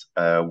documents,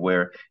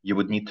 where you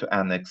would need to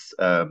annex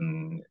a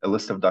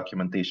list of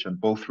documentation,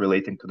 both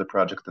relating to the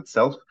project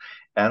itself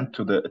and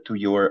to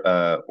your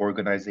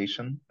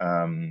organization,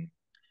 and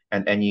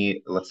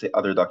any, let's say,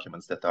 other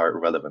documents that are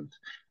relevant.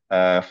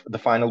 The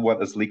final one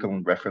is legal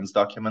and reference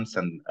documents,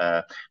 and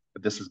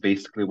this is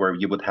basically where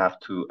you would have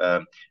to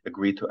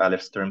agree to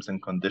ALIPH's terms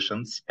and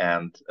conditions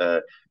and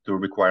do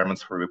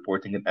requirements for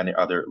reporting and any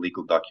other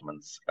legal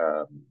documents.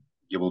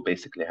 You will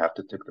basically have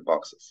to tick the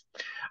boxes.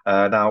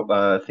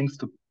 Now, things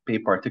to pay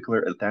particular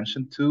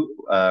attention to,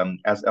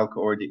 as Elke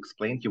already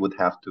explained, you would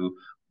have to,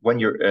 when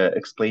you're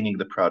explaining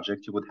the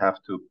project, you would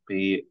have to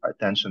pay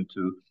attention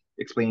to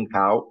explaining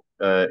how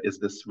is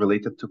this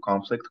related to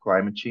conflict,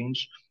 climate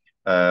change,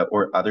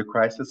 or other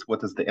crisis?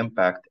 What is the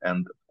impact?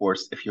 And of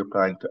course, if you're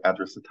planning to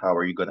address it, how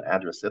are you going to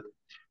address it?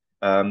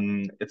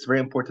 It's very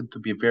important to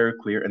be very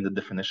clear in the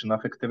definition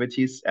of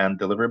activities and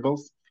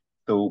deliverables.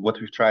 So what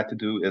we've tried to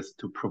do is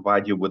to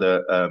provide you with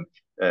the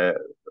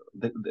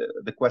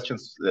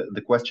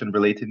question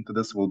relating to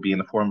this will be in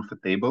the form of a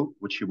table,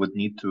 which you would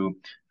need to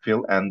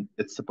fill, and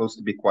it's supposed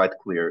to be quite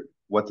clear.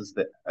 What is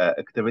the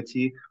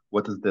activity?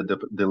 What is the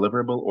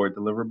deliverable or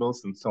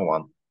deliverables, and so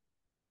on.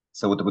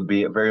 So it would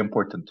be very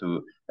important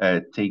to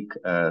pay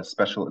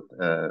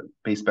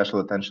special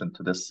attention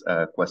to this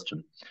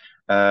question.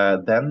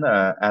 Then,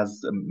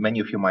 as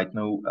many of you might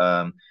know,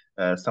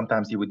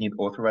 sometimes you would need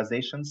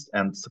authorizations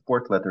and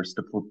support letters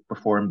to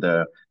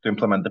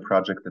implement the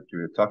project that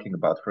you're talking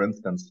about. For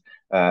instance,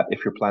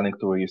 if you're planning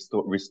to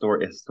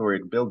restore a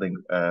historic building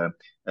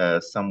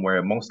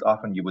somewhere, most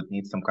often you would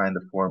need some kind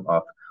of form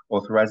of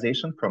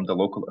authorization from the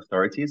local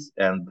authorities.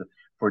 And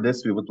For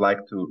this, we would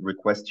like to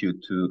request you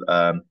to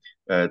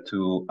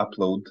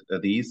upload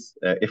these,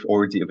 if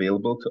already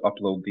available, to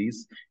upload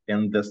these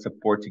in the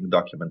supporting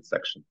document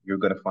section. You're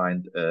going to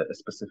find a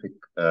specific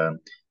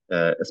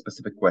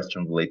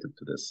question related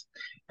to this.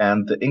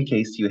 And in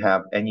case you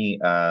have any,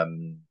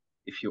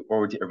 if you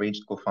already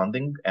arranged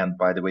co-funding, and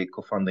by the way,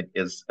 co-funding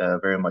is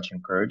very much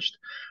encouraged,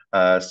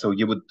 so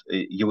you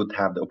would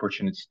have the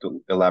opportunity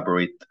to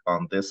elaborate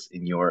on this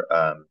in your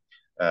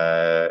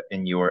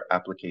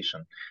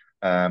application.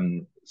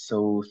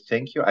 So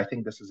thank you. I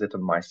think this is it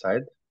on my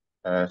side.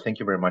 Thank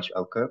you very much,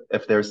 Elke.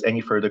 If there's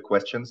any further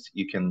questions,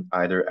 you can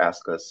either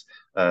ask us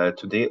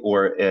today,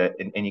 or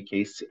in any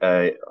case,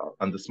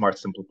 on the Smart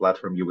Simple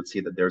platform, you would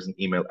see that there's an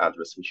email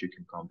address which you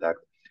can contact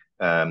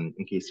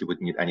in case you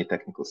would need any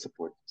technical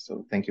support.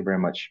 So thank you very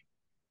much.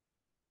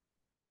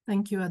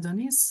 Thank you,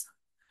 Adonis.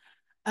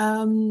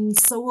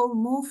 So we'll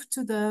move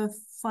to the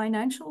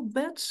financial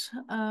bit.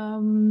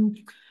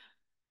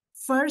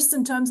 First,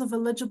 in terms of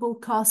eligible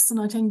costs, and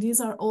I think these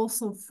are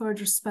also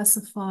further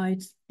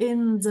specified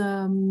in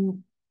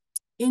the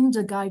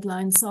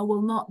guidelines. So I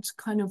will not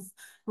kind of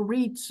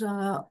read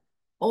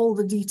all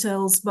the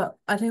details, but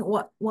I think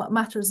what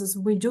matters is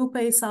we do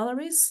pay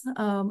salaries.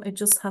 It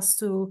just has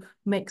to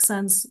make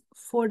sense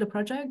for the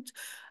project.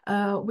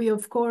 We,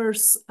 of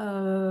course,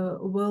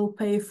 will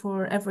pay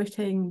for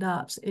everything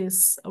that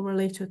is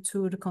related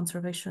to the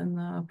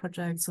conservation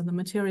projects, so the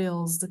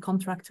materials, the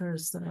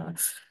contractors,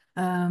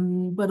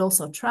 but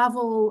also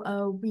travel.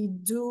 We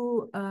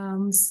do,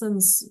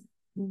 since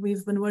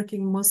we've been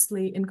working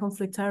mostly in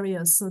conflict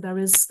areas, so there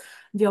is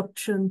the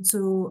option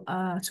to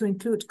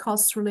include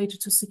costs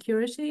related to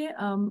security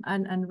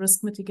and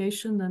risk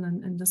mitigation,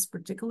 and in this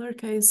particular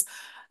case,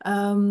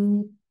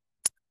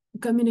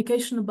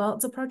 communication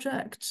about the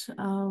project,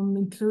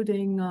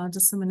 including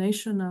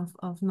dissemination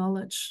of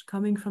knowledge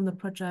coming from the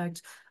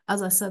project.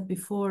 As I said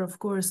before, of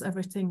course,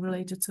 everything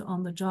related to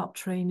on-the-job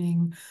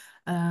training,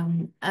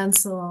 and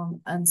so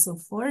on and so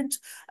forth.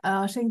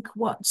 I think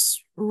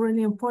what's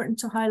really important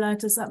to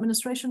highlight is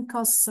administration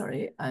costs.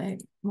 Sorry, I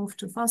moved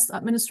too fast.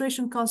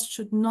 Administration costs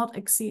should not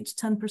exceed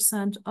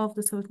 10% of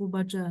the total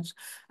budget.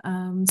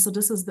 So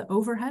this is the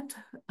overhead.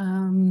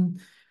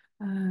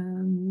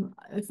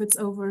 If it's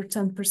over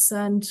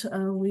 10%,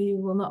 we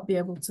will not be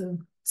able to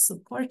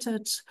support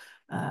it.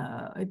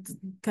 It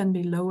can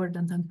be lower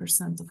than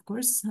 10%, of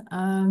course.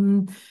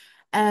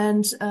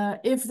 And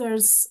if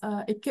there's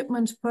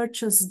equipment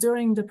purchased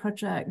during the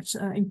project,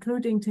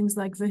 including things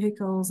like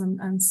vehicles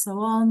and so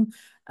on,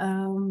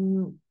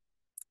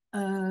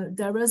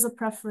 there is a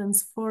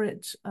preference for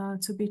it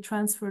to be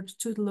transferred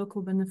to the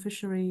local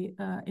beneficiary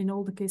in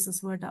all the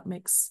cases where that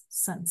makes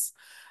sense.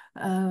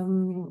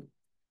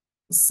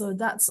 So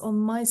that's on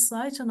my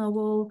side, and I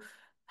will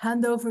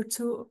hand over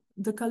to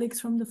the colleagues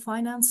from the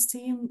finance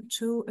team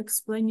to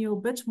explain you a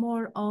bit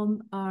more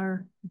on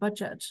our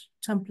budget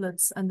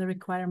templates and the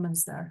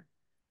requirements there.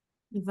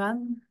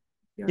 Ivan,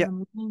 you're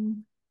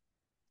online.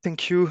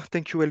 Thank you,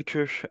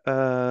 Elke.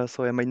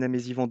 So my name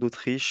is Ivan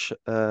d'Autriche,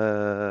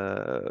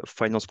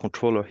 finance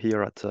controller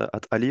here at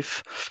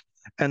ALIPH,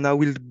 and I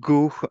will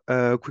go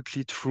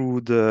quickly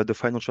through the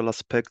financial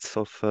aspects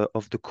of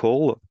the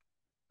call.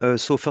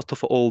 So first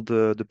of all,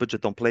 the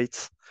budget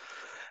templates.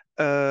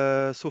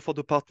 So for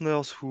the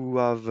partners who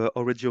have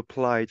already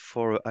applied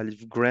for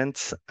ALIPH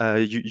grants,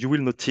 you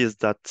will notice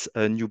that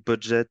a new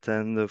budget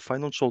and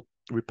financial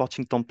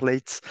reporting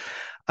templates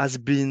has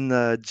been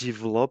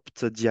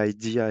developed. The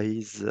idea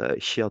is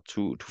here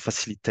to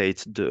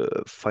facilitate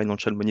the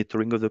financial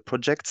monitoring of the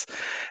projects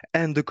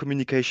and the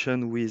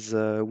communication with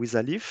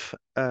ALIPH.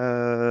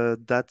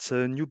 That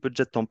new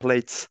budget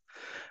templates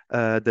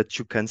that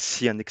you can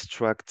see and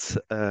extract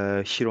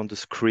here on the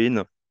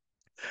screen.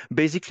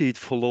 Basically, it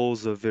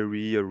follows a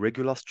very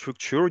regular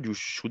structure. You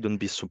shouldn't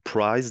be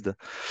surprised.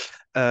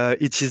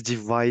 It is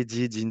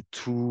divided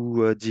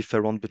into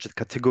different budget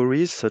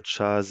categories, such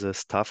as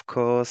staff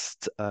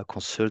cost,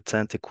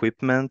 consultant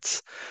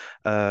equipment,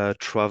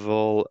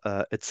 travel,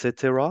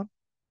 etc.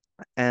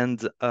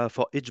 And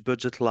for each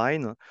budget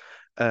line,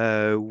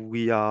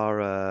 we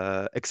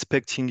are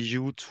expecting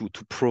you to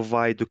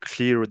provide a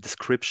clear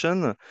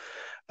description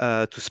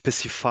to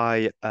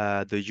specify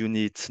the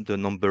unit, the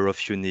number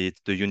of units,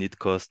 the unit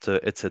cost,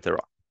 etc.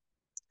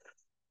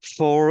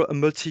 For a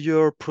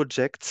multi-year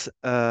project,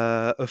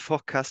 a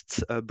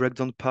forecast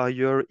breakdown per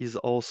year is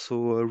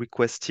also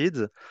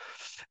requested.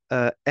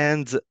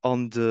 And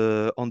on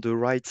the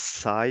right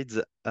side,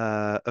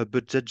 a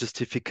budget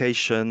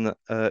justification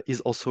is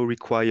also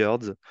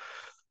required.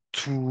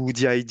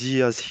 The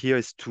ideas here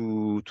is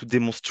to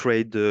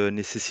demonstrate the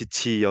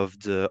necessity of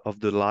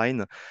the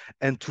line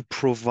and to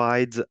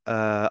provide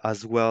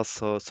as well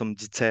some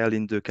detail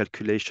in the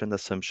calculation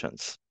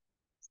assumptions.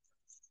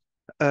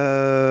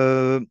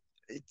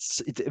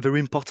 It's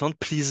very important.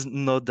 Please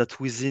note that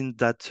within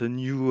that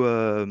new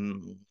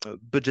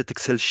budget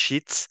Excel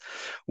sheet,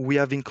 we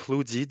have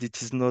included,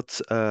 it is not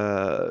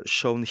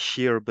shown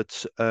here,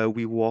 but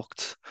we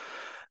worked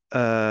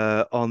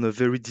on a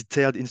very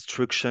detailed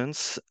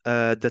instructions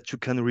that you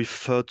can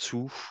refer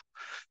to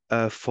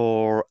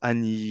for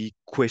any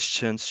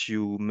questions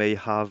you may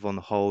have on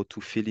how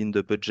to fill in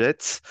the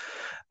budget,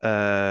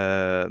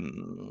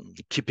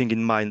 keeping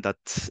in mind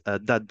that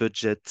that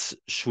budget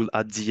should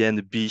at the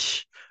end be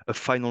a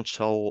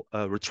financial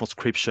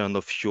retranscription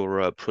of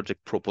your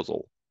project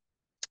proposal.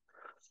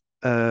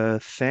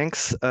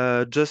 Thanks.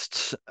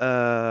 Just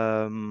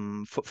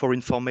for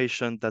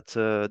information,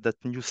 that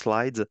new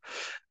slide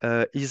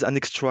is an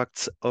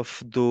extract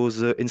of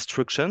those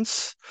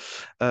instructions.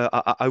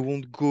 I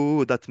won't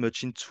go that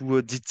much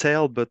into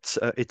detail, but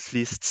it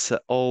lists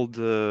all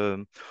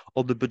the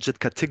budget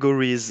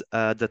categories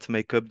that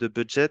make up the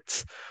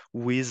budget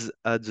with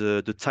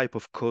the type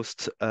of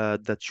cost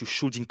that you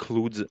should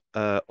include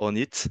on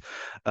it.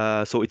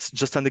 So it's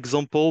just an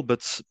example,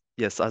 but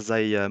yes, as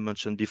I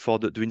mentioned before,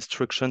 the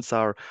instructions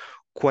are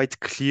quite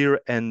clear,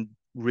 and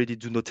really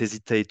do not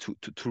hesitate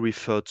to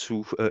refer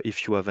to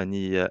if you have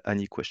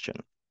any question.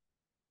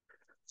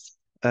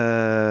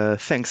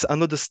 Thanks.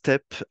 Another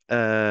step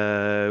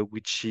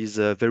which is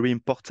very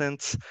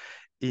important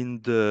in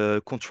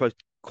the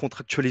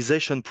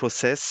contractualization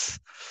process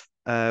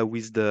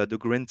with the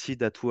grantee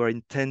that we are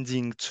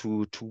intending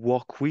to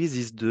work with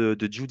is the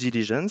due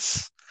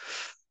diligence.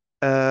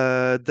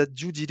 That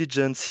due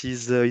diligence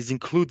is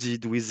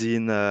included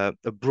within a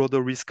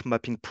broader risk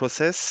mapping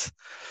process.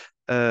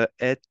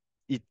 It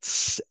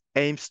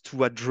aims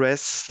to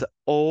address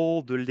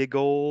all the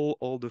legal,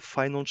 all the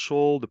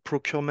financial, the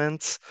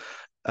procurement,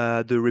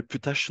 the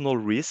reputational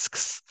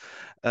risks,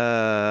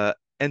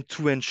 and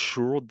to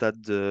ensure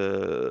that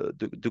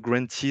the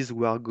grantees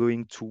we are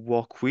going to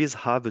work with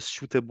have a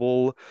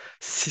suitable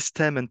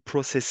system and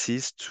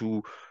processes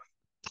to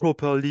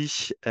properly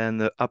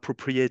and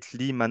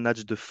appropriately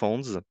manage the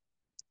funds,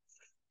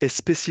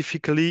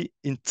 specifically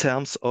in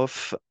terms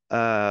of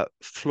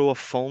flow of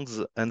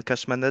funds and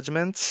cash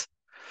management,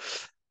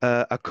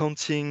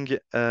 accounting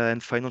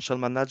and financial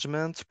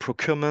management,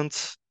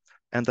 procurement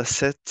and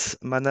asset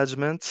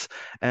management,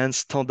 and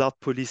standard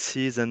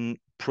policies and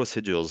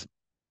procedures.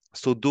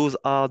 So those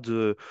are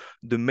the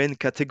main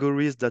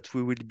categories that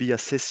we will be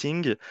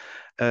assessing,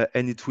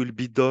 and it will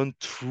be done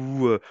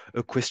through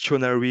a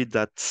questionnaire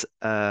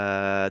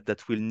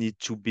that will need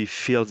to be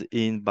filled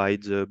in by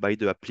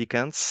the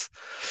applicants.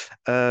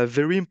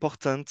 Very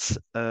important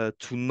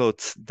to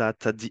note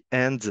that at the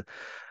end,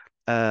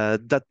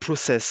 that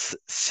process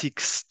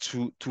seeks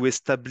to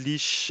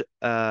establish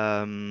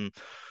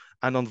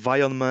an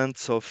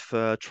environment of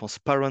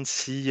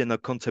transparency and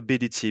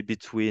accountability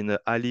between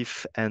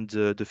ALIPH and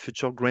the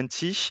future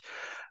grantee,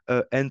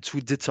 and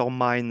to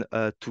determine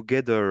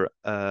together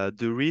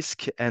the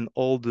risk and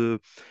all the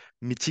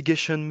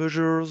mitigation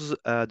measures,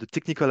 the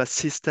technical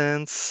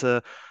assistance,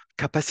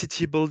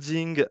 capacity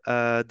building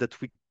that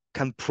we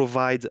can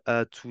provide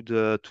to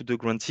the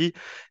grantee.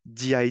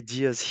 The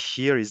idea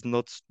here is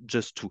not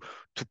just to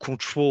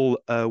control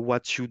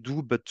what you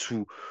do, but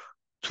to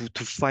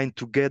find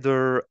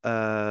together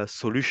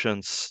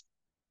solutions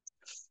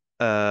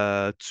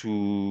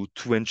to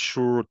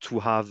ensure to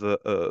have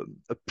a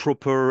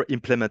proper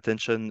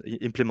implementation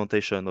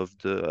of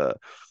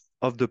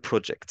the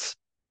project.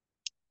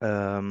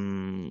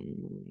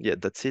 Yeah,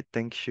 that's it.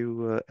 Thank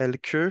you,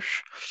 Elke.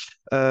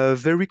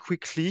 Very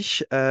quickly,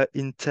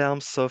 in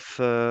terms of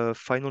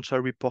financial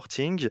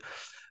reporting,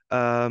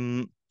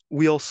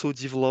 we also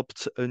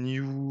developed a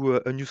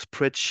new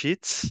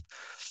spreadsheet.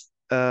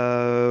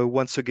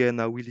 Once again,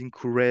 I will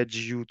encourage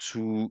you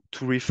to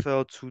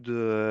refer to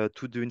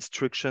the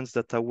instructions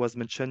that I was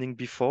mentioning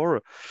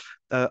before.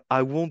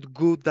 I won't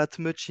go that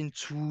much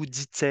into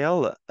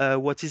detail.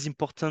 What is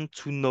important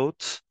to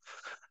note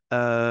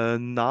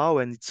now,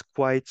 and it's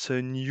quite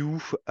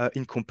new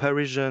in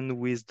comparison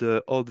with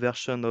the old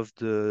version of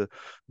the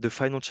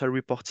financial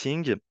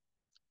reporting,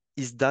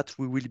 is that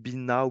we will be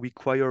now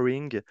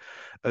requiring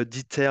a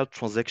detailed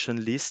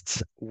transaction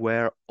list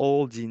where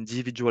all the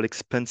individual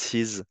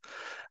expenses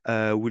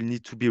will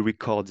need to be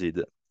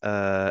recorded.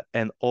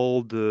 And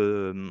all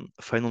the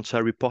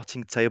financial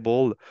reporting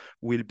table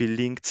will be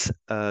linked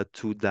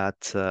to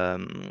that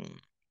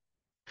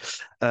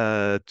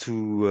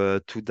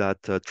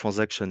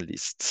transaction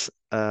list.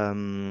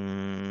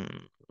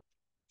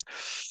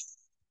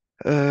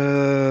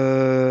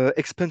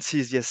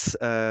 Expenses, yes,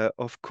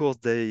 of course,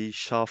 they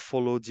shall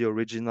follow the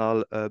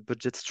original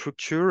budget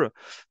structure,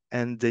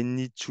 and they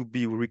need to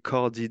be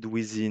recorded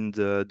within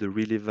the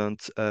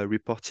relevant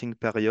reporting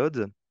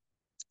period.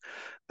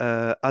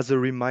 As a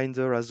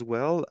reminder as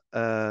well,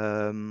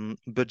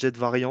 budget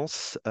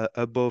variance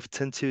above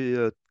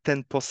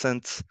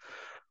 10%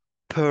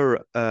 per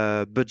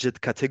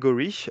budget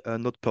category,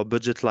 not per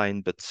budget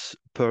line, but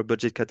per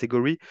budget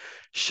category,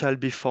 shall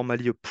be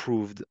formally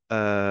approved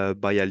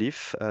by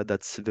ALIPH.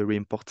 That's very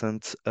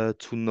important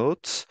to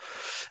note.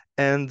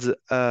 And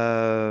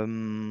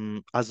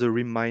as a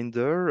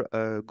reminder,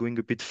 going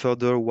a bit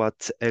further,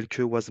 what Elke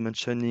was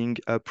mentioning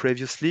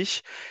previously,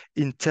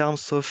 in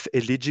terms of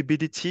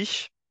eligibility,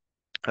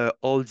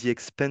 all the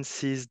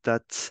expenses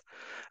that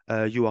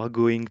you are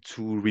going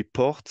to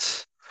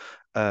report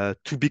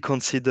to be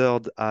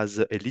considered as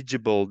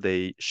eligible,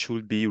 they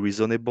should be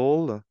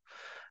reasonable.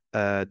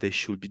 they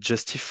should be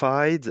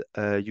justified.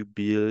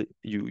 You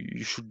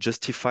should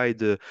justify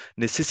the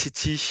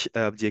necessity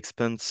of the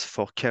expense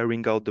for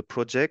carrying out the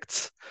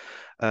project.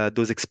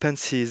 Those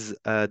expenses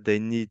they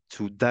need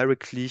to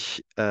directly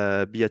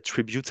be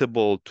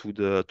attributable to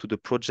the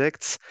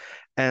projects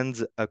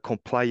and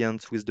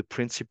compliant with the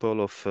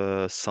principle of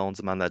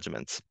sound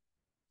management.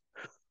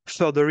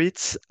 Further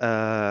it,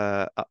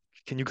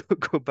 can you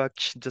go back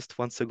just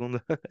 1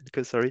 second?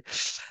 Because sorry.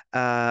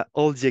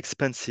 All the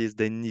expenses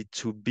they need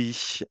to be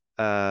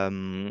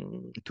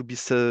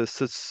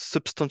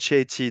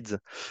substantiated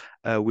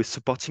with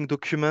supporting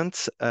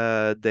documents.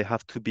 They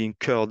have to be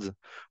incurred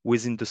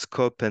within the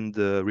scope and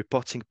the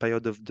reporting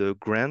period of the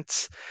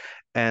grants.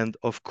 And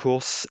of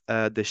course,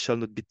 they shall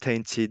not be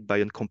tainted by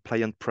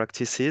uncompliant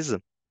practices.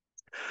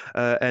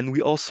 And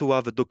we also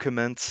have a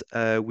document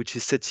which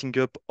is setting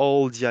up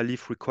all the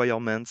ALIPH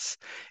requirements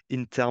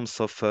in terms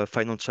of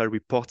financial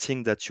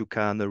reporting that you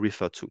can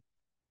refer to.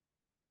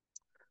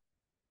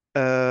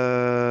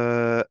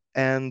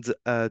 And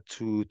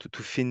to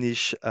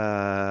finish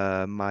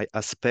my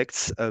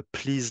aspects,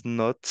 please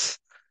note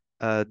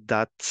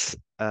that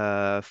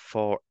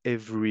for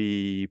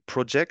every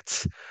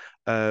project,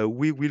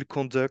 we will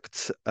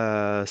conduct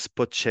a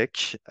spot check,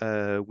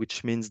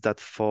 which means that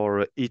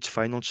for each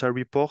financial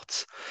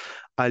report,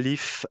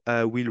 ALIPH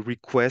will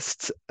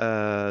request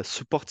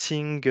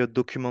supporting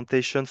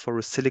documentation for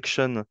a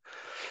selection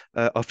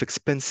of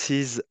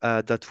expenses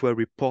that were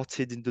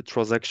reported in the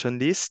transaction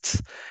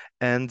list,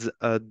 and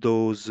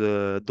those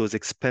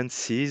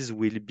expenses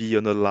will be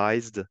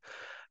analyzed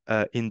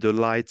in the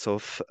light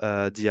of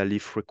the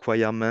ALIPH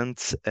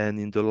requirements and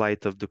in the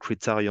light of the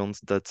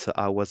criterions that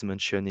I was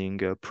mentioning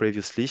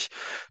previously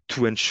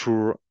to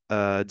ensure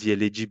the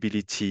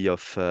eligibility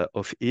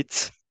of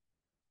it.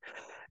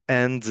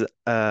 And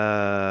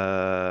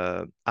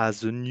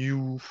as a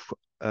new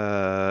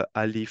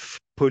ALIPH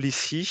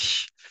policy,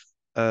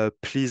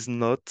 please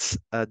note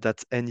that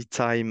at any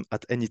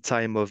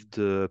time of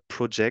the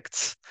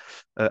project,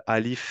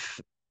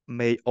 ALIPH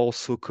may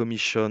also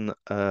commission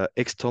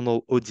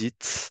external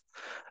audits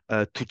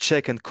to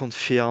check and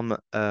confirm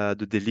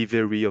the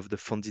delivery of the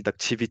funded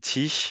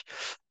activity,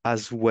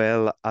 as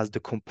well as the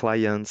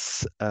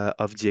compliance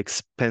of the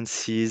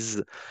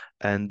expenses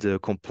and the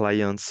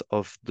compliance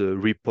of the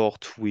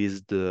report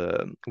with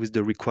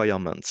the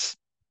requirements.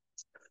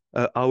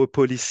 Our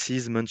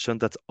policies mention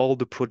that all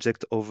the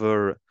projects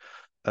over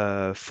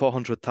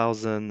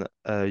 400,000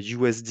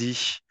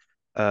 USD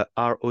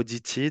are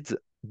audited,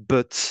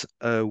 but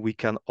we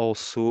can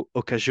also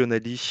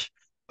occasionally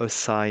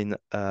assign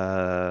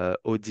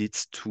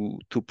audits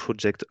to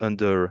project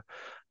under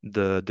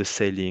the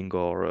ceiling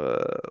or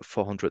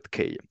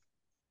 400K.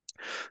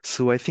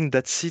 So I think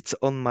that's it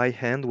on my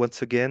hand.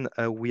 Once again,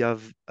 we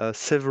have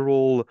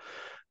several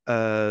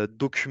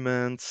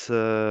documents,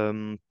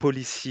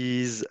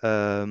 policies,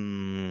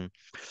 and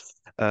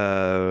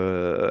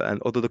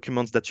other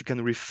documents that you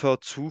can refer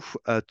to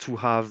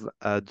have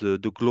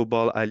the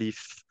global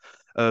ALIPH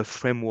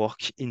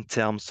framework in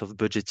terms of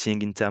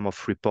budgeting, in terms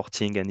of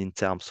reporting, and in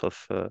terms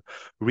of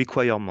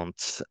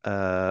requirements.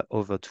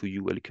 Over to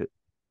you, Elke.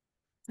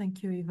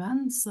 Thank you,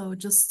 Ivan. So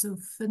just to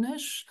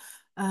finish,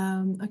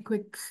 a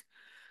quick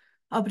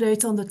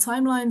update on the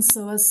timeline.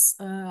 So as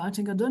I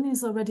think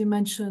Adonis already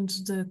mentioned,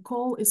 the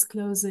call is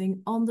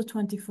closing on the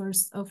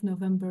 21st of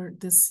November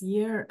this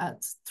year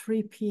at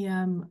 3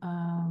 p.m.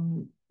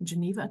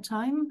 Geneva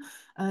time.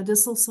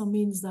 This also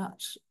means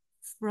that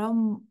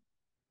from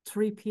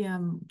 3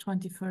 p.m.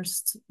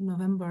 21st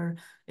November,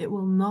 it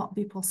will not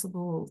be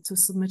possible to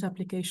submit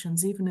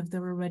applications, even if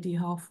they're already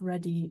half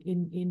ready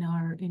in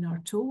our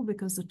tool,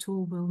 because the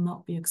tool will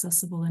not be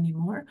accessible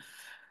anymore.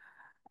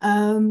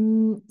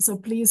 So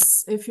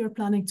please, if you're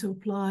planning to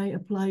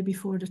apply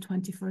before the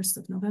 21st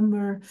of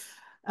November.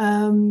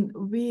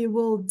 We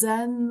will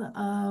then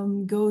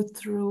go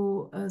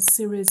through a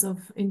series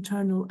of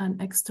internal and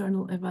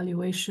external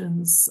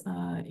evaluations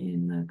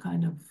in a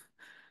kind of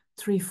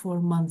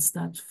 3-4 months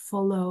that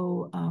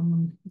follow.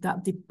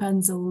 That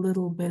depends a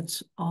little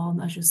bit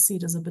on, as you see,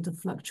 there's a bit of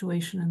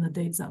fluctuation in the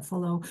dates that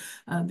follow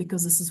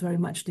because this is very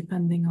much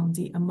depending on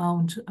the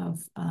amount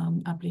of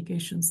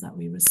applications that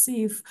we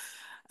receive.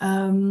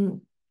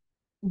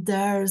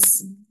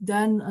 There's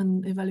then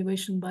an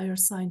evaluation by our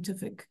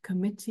scientific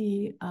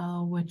committee,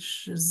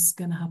 which is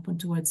going to happen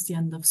towards the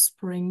end of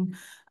spring,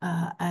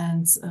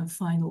 and a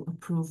final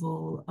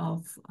approval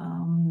of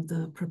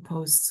the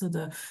proposed. So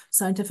the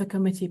scientific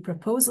committee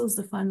proposes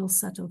the final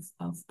set of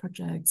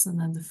projects, and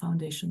then the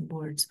foundation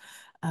board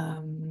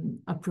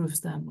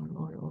approves them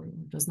or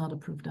does not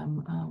approve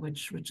them,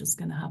 which is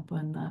going to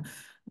happen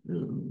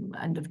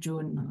end of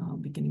June,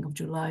 beginning of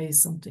July,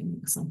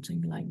 something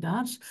like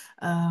that.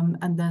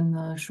 And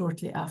then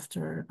shortly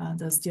after,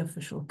 there's the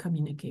official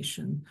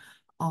communication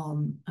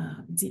on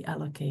the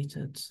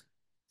allocated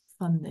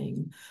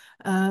funding.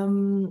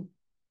 And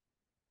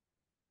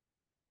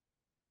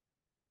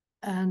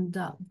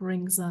that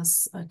brings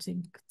us, I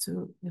think,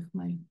 to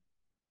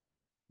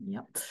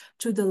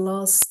the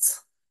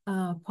last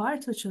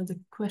part, which are the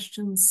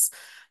questions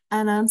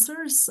and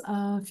answers.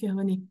 If you have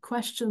any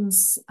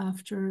questions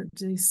after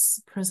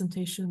these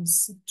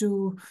presentations,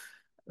 do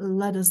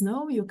let us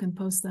know. You can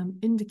post them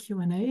in the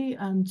Q&A,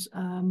 and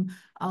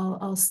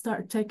I'll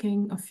start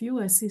taking a few.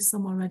 I see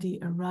some already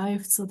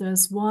arrived. So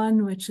there's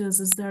one, which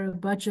is there a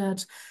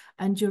budget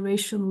and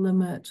duration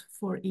limit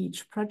for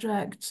each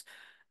project?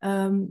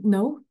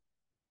 No.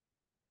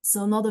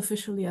 So not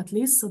officially, at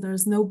least. So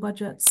there's no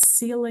budget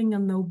ceiling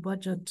and no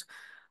budget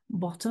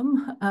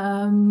bottom,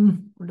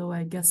 although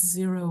I guess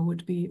 0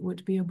 would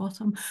be a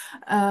bottom.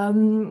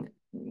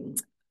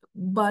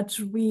 But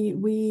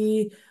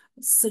we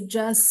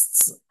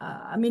suggest,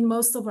 I mean,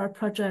 most of our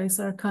projects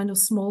are kind of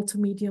small to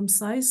medium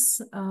size.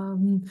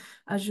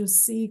 As you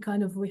see,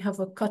 kind of we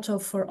have a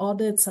cutoff for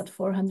audits at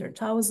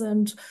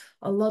 400,000.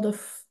 A lot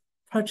of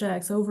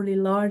projects, overly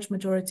large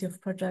majority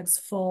of projects,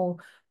 fall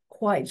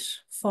quite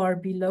far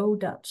below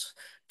that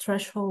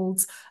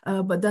thresholds.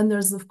 But then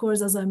there's, of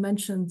course, as I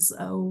mentioned,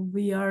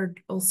 we are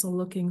also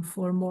looking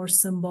for more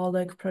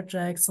symbolic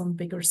projects on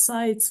bigger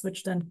sites,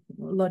 which then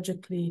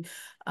logically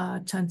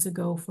tend to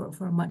go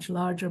for much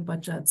larger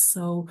budgets.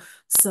 So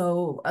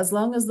as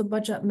long as the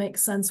budget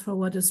makes sense for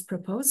what is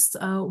proposed,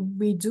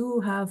 we do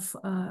have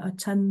a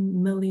 $10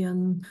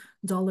 million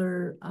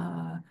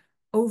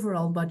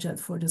overall budget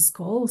for this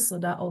call. So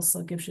that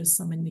also gives you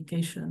some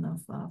indication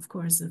of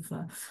course, if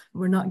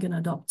we're not going to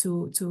adopt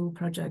two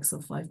projects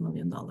of $5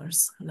 million,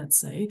 let's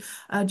say.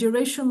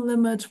 Duration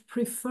limit,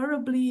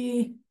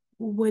 preferably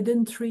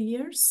within 3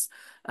 years,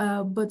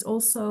 but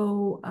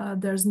also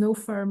there's no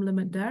firm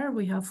limit there.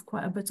 We have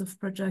quite a bit of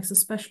projects,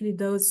 especially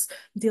those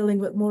dealing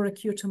with more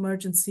acute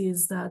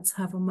emergencies that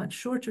have a much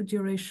shorter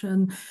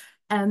duration.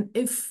 And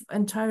if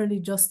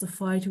entirely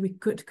justified, we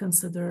could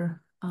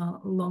consider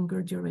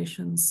longer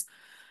durations.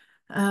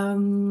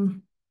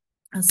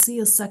 I see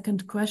a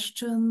second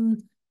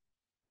question.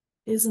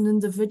 Is an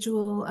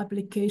individual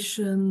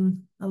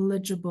application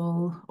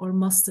eligible, or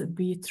must it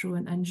be through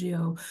an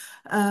NGO?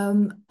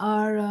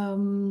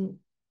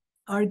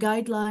 Our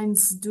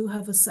guidelines do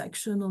have a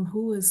section on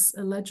who is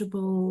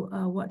eligible,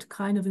 what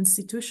kind of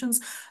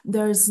institutions.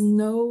 There's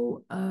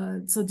no,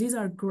 so these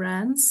are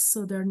grants,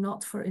 so they're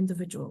not for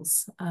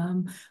individuals.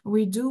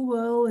 We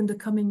will, in the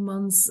coming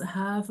months,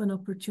 have an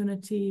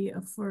opportunity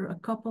for a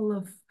couple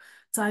of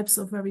types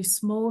of very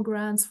small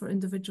grants for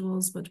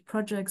individuals, but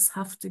projects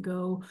have to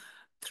go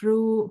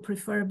through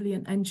preferably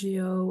an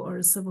NGO or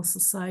a civil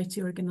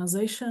society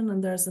organization.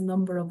 And there's a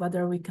number of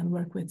other, we can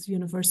work with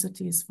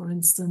universities, for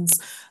instance,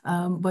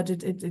 but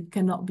it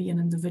cannot be an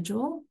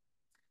individual.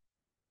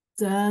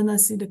 Then I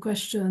see the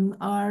question,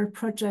 are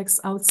projects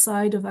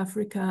outside of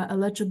Africa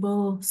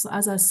eligible? So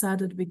as I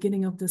said at the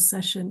beginning of this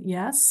session,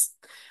 yes.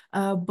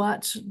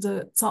 But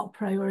the top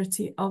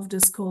priority of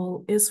this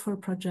call is for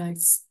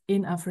projects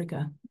in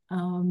Africa.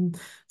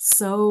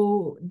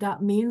 So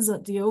that means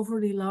that the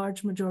overly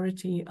large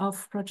majority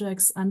of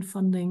projects and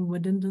funding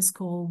within this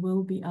call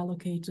will be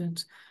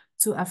allocated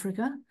to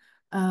Africa.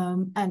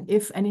 And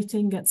if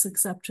anything gets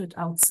accepted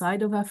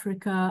outside of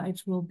Africa,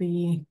 it will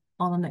be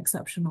on an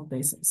exceptional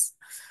basis.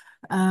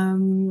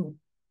 And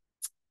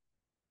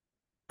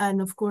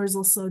of course,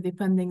 also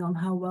depending on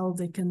how well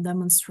they can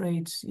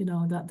demonstrate,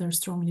 that they're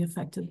strongly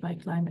affected by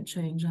climate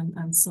change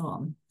and so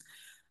on.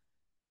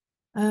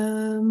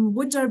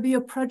 Would there be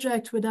a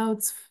project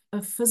without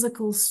a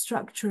physical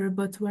structure,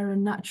 but where a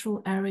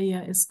natural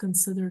area is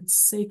considered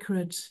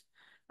sacred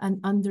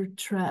and under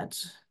threat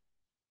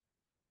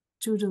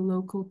to the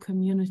local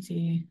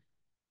community?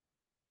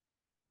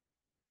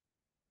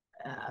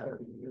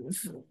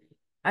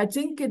 I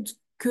think it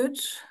could,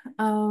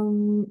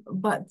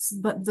 but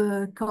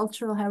the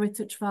cultural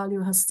heritage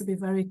value has to be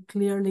very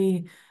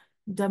clearly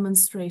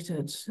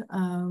demonstrated.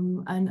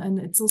 And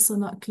it's also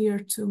not clear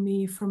to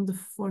me from the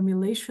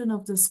formulation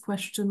of this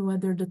question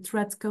whether the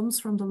threat comes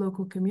from the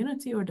local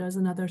community or there's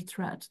another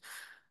threat,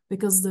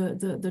 because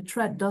the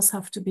threat does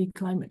have to be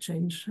climate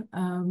change.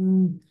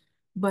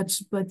 But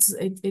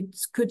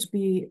it could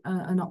be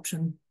an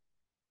option.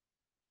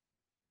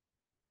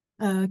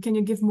 Can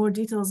you give more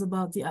details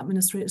about the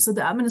administration? So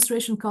the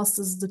administration cost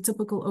is the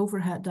typical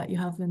overhead that you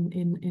have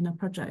in a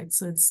project.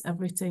 So it's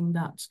everything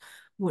that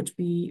would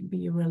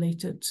be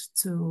related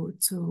to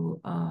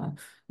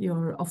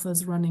your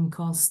office running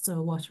costs,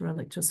 water,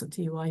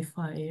 electricity,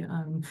 Wi-Fi.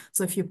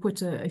 So if you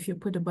put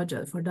a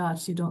budget for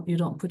that, you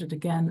don't put it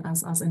again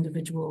as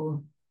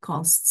individual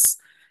costs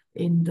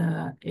in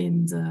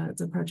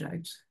the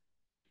project.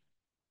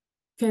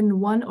 Can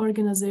one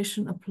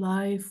organization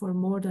apply for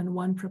more than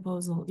one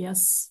proposal?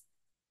 Yes.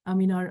 I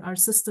mean, our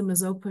system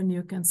is open.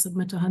 You can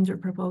submit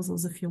 100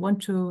 proposals if you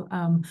want to.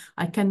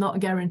 I cannot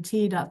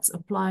guarantee that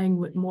applying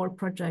with more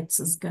projects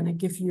is going to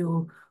give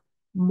you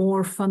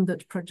more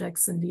funded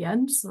projects in the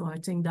end. So I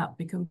think that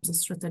becomes a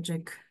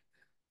strategic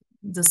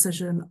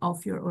decision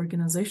of your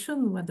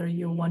organization, whether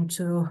you want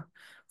to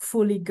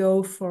fully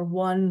go for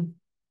one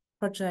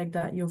project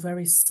that you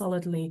very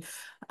solidly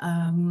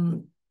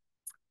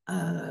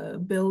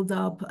build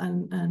up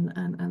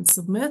and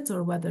submit,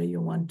 or whether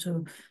you want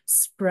to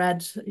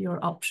spread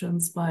your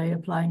options by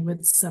applying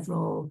with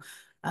several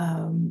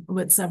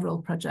with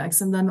several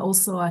projects. And then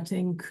also, I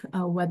think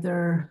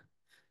whether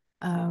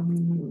I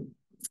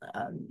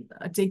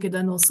think it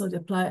then also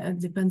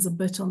depends a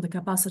bit on the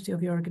capacity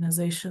of your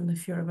organization.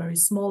 If you're a very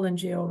small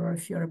NGO or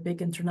if you're a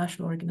big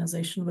international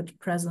organization with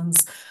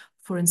presence,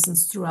 for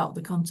instance, throughout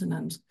the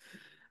continent.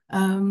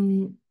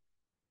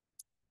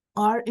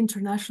 Are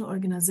international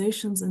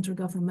organizations,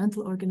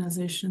 intergovernmental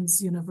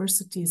organizations,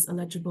 universities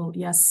eligible?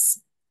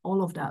 Yes,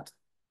 all of that.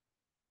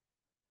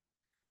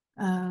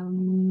 Let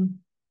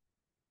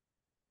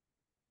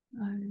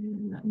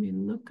me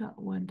look at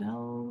what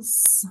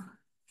else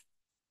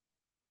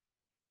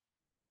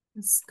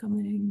is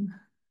coming.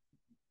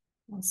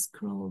 I'll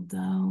scroll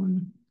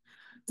down.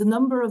 The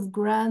number of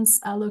grants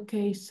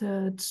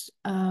allocated,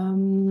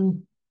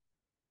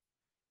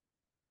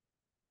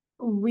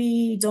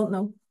 we don't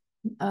know.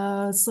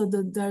 So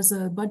there's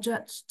a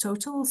budget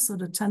total, so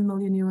the $10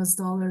 million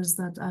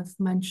that I've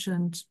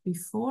mentioned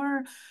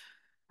before.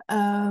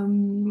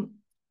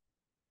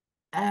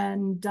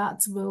 And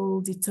that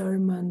will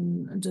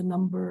determine the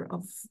number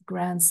of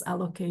grants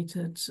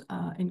allocated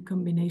in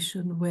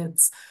combination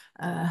with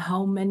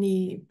how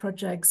many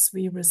projects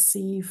we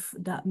receive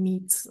that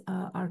meet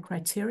our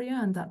criteria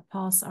and that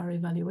pass our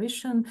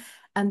evaluation,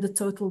 and the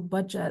total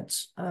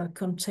budget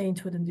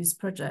contained within these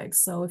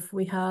projects. So if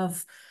we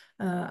have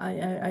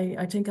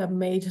I think I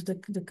made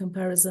the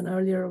comparison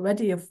earlier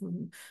already. If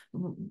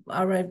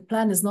our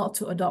plan is not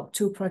to adopt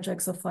 2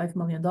 projects of $5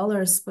 million,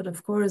 but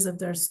of course, if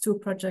there's 2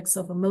 projects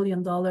of $1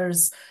 million,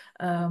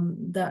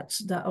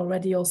 that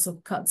already also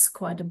cuts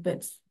quite a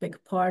big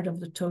part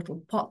of the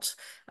total pot.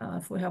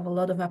 If we have a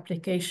lot of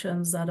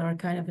applications that are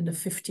kind of in the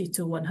 50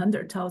 to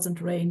 100,000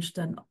 range,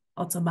 then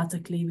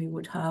automatically we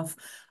would have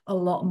a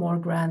lot more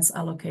grants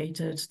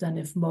allocated than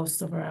if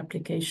most of our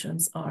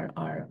applications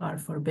are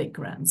for big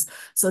grants.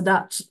 So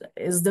that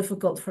is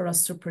difficult for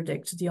us to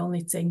predict. The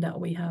only thing that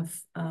we have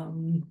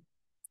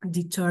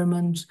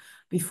determined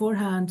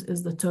beforehand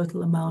is the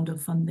total amount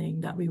of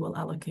funding that we will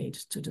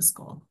allocate to this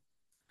goal.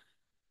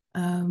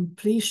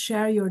 Please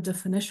share your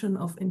definition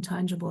of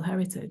intangible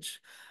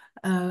heritage.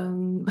 I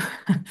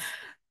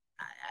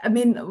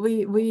mean,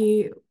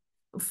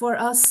 for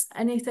us,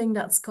 anything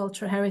that's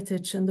cultural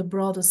heritage in the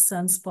broadest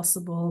sense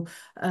possible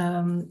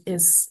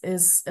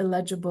is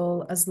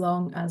eligible as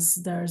long as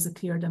there's a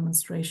clear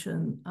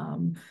demonstration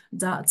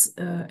that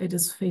it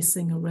is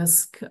facing a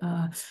risk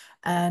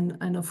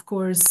and of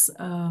course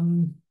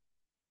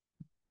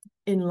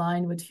in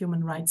line with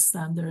human rights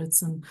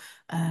standards and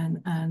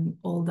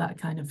all that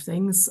kind of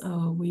things.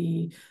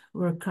 We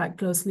were quite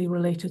closely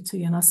related to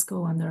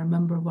UNESCO and they're a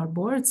member of our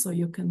board, so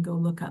you can go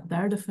look at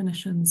their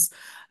definitions.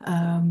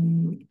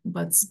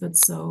 But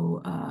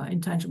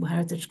intangible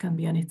heritage can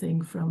be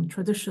anything from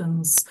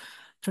traditions,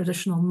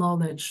 traditional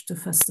knowledge, to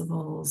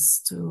festivals,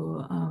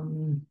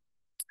 to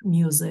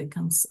music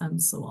and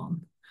so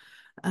on.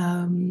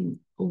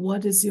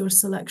 What is your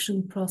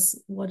selection process?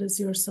 What does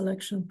your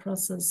selection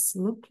process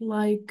look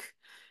like?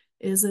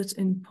 Is it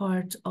in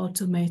part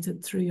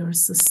automated through your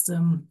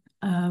system?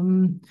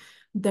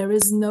 There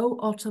is no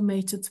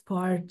automated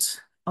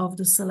part of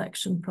the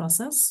selection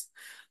process.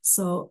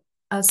 So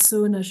as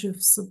soon as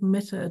you've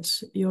submitted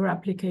your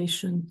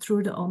application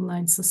through the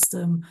online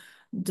system,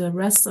 the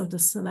rest of the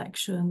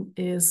selection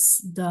is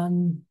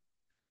done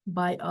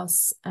by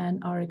us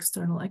and our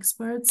external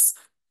experts.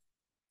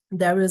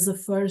 There is a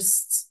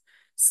first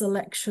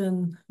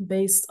selection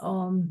based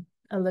on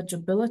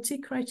eligibility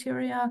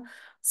criteria.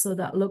 So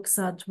that looks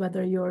at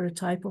whether you're a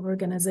type of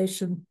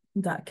organization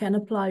that can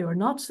apply or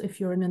not. If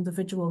you're an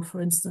individual, for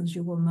instance,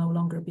 you will no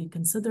longer be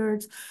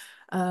considered.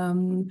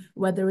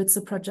 Whether it's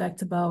a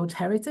project about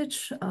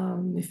heritage,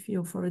 if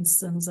you, for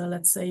instance,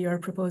 let's say you're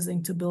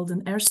proposing to build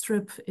an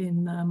airstrip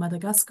in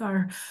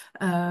Madagascar,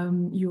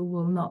 you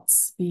will not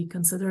be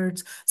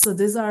considered. So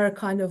these are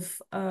kind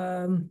of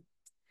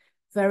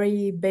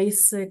very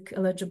basic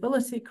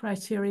eligibility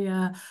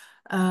criteria.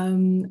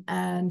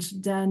 And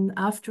then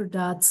after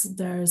that,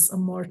 there's a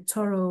more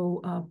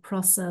thorough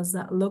process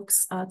that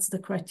looks at the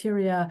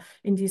criteria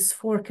in these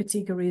 4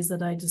 categories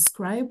that I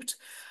described.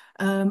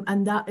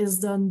 And that is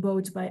done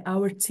both by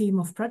our team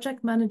of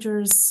project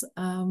managers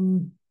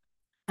and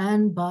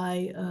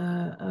by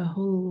a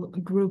whole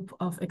group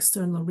of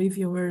external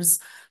reviewers.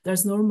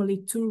 There's normally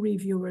 2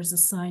 reviewers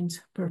assigned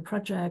per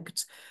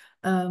project.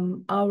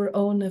 Our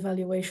own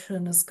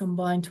evaluation is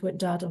combined with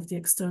that of the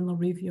external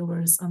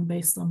reviewers, and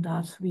based on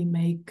that, we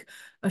make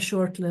a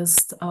short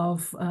list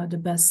of the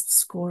best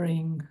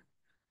scoring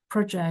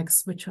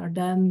projects, which are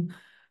then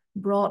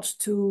brought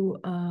to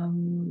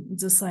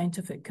the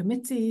scientific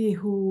committee,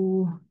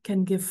 who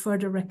can give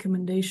further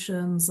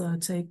recommendations,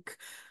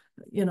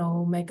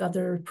 make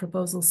other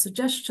proposal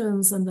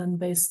suggestions, and then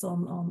based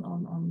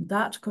on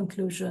that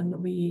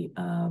conclusion, we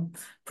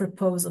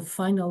propose a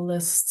final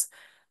list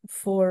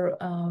for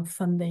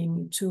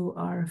funding to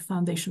our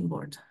foundation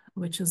board,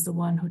 which is the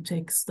one who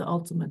takes the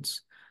ultimate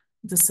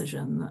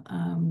decision,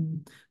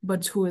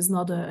 but who is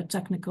not a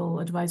technical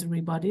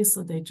advisory body.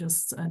 So they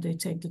just they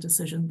take the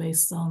decision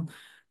based on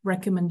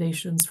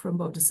recommendations from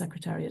both the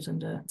Secretariat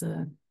and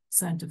the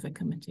scientific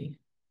committee.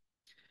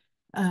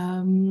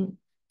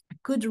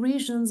 Could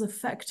regions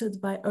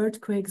affected by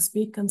earthquakes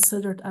be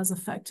considered as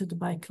affected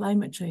by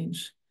climate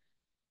change?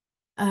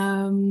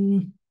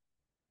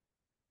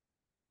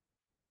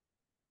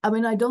 I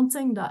mean, I don't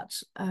think that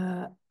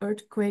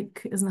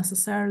earthquake is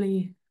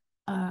necessarily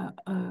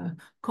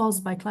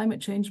caused by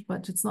climate change,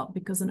 but it's not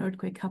because an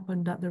earthquake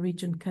happened that the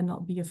region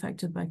cannot be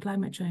affected by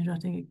climate change. I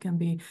think it can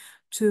be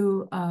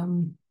two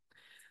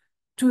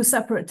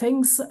separate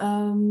things.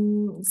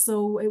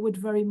 So it would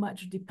very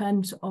much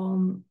depend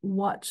on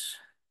what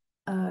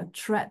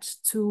threat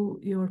to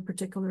your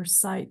particular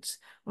site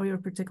or your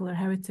particular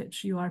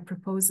heritage you are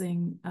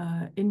proposing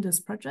in this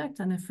project,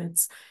 and if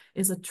it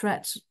is a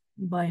threat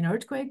by an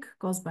earthquake,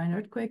 caused by an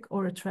earthquake,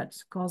 or a threat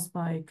caused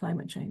by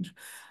climate change.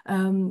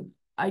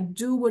 I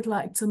would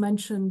like to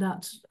mention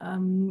that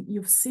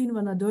you've seen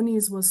when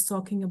Adonis was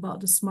talking about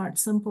the Smart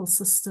Simple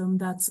system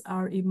that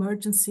our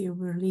emergency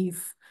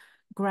relief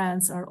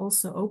grants are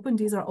also open.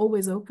 These are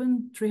always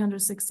open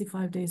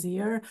 365 days a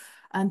year.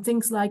 And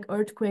things like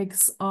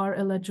earthquakes are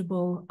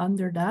eligible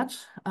under that,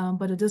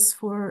 but it is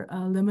for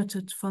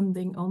limited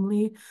funding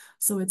only.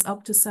 So it's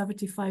up to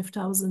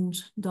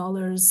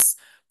 $75,000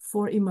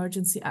 for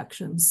emergency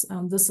actions.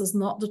 This is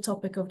not the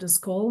topic of this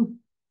call,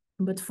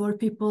 but for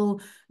people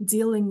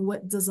dealing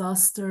with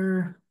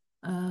disaster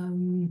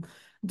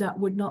that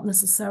would not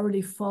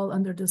necessarily fall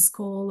under this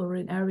call or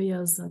in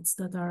areas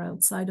that are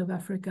outside of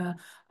Africa,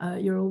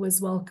 you're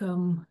always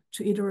welcome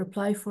to either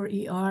apply for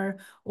ER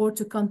or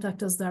to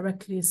contact us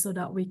directly so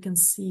that we can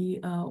see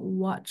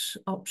what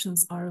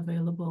options are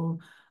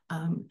available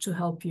to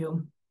help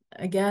you.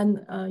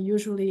 Again,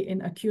 usually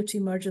in acute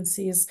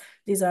emergencies,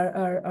 these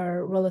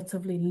are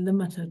relatively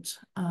limited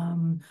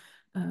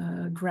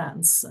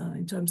grants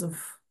in terms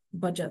of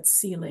budget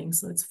ceiling.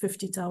 So it's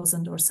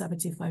 50,000 or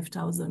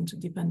 75,000,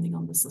 depending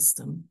on the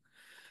system.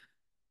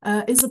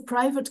 Is a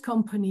private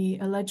company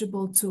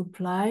eligible to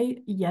apply?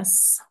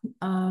 Yes.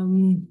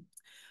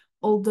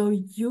 Although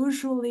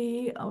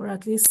usually, or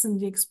at least in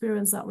the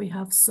experience that we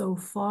have so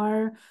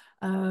far,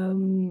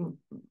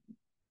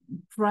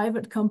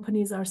 private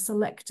companies are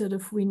selected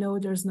if we know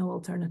there's no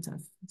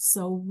alternative.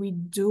 So we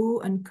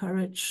do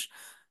encourage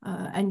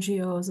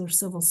NGOs or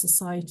civil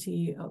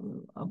society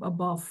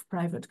above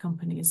private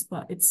companies,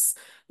 but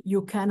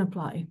you can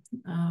apply.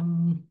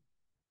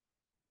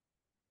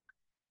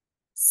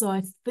 So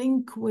I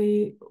think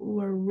we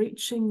were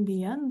reaching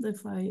the end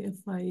if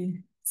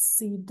I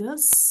see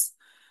this.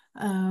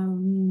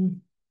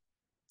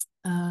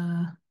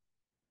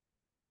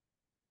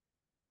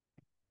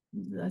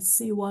 Let's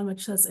see one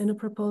which says, in a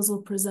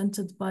proposal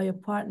presented by a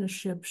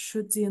partnership,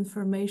 should the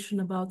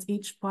information about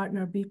each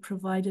partner be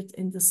provided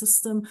in the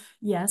system?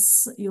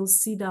 Yes, you'll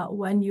see that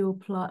when you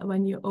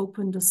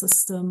open the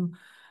system,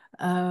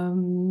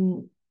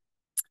 there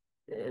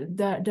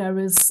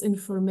is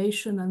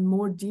information and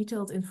more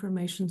detailed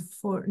information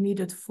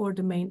needed for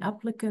the main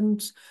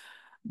applicant,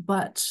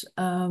 but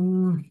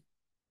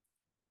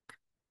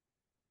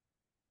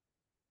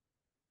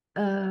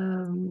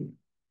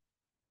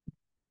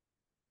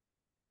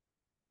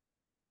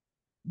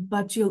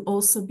you'll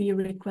also be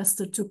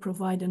requested to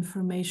provide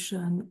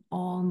information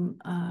on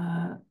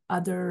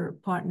other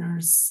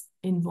partners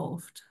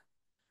involved.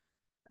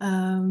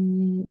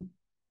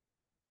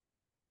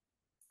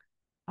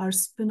 Are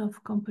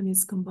spin-off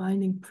companies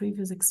combining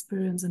previous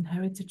experience in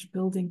heritage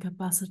building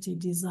capacity,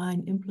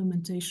 design,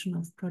 implementation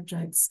of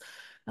projects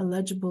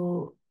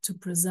eligible to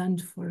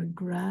present for a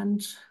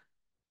grant?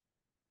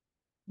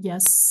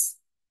 Yes.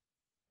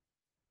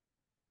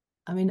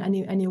 I mean, I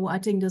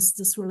think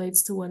this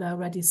relates to what I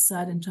already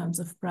said in terms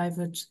of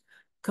private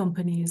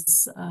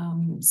companies.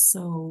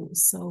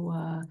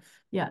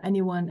 Yeah,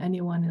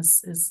 anyone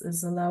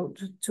is allowed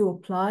to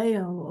apply,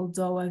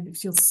 although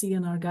if you'll see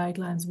in our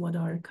guidelines what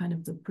are kind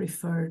of the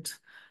preferred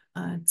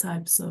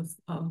types of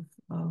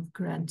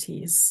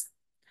grantees.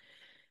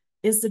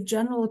 Is the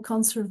general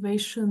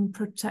conservation,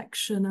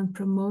 protection, and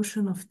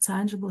promotion of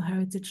tangible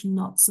heritage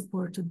not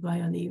supported by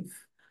ALIPH?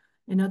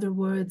 In other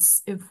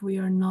words, if we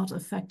are not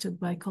affected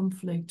by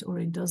conflict or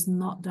it does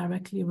not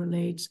directly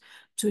relate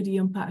to the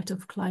impact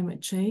of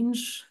climate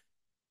change,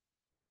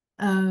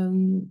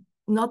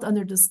 not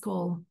under this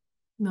call,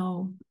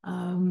 no.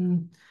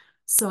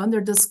 So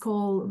under this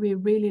call, we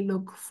really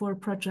look for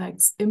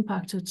projects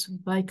impacted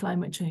by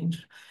climate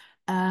change.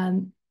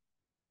 And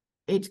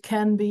it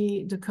can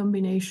be the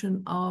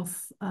combination of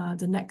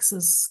the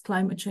nexus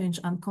climate change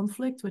and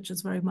conflict, which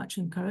is very much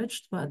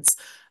encouraged, but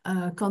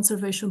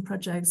conservation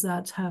projects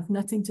that have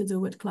nothing to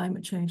do with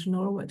climate change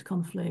nor with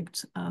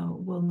conflict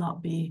will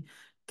not be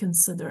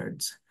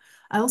considered.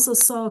 I also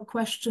saw a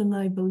question,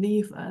 I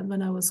believe,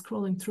 when I was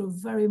scrolling through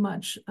very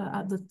much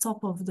at the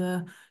top of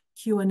the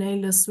Q&A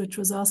list, which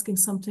was asking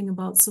something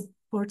about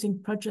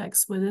supporting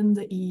projects within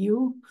the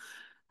EU.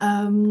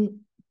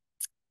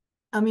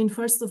 I mean,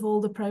 first of all,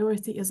 the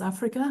priority is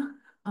Africa,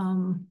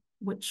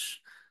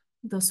 which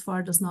thus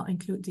far does not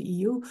include the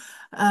EU.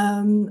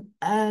 The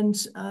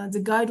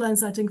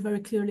guidelines, I think, very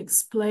clearly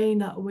explain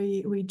that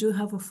we do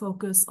have a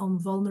focus on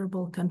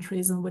vulnerable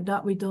countries. And with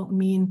that, we don't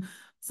mean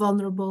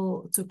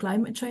vulnerable to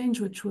climate change,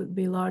 which would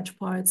be large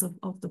parts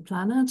of the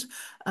planet,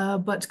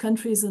 but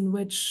countries in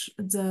which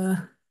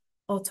the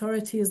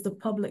authorities, the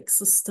public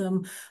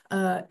system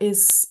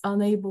is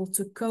unable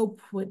to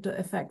cope with the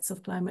effects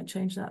of climate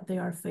change that they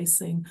are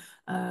facing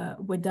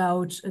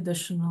without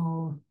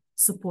additional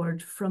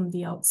support from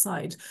the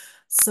outside.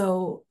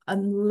 So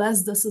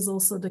unless this is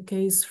also the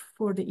case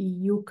for the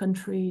EU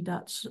country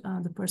that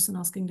the person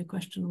asking the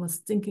question was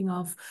thinking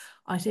of,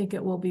 I think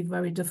it will be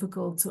very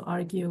difficult to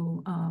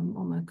argue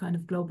on a kind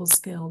of global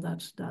scale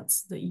that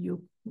that's the EU,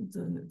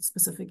 the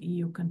specific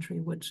EU country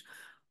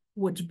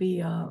would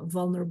be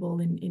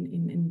vulnerable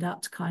in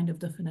that kind of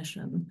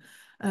definition.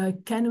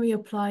 Can we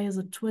apply as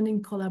a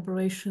twinning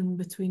collaboration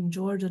between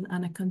Jordan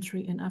and a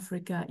country in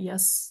Africa?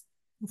 Yes,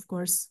 of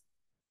course.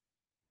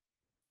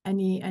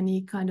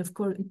 Any kind of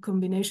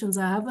combinations.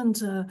 I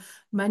haven't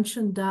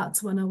mentioned that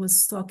when I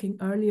was talking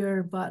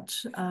earlier, but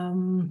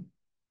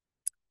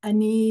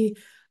any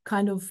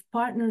kind of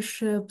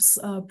partnerships,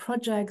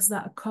 projects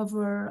that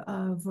cover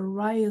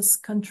various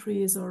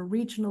countries or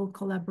regional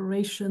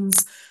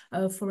collaborations,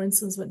 for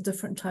instance, with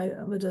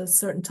with a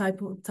certain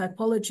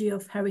typology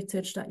of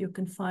heritage that you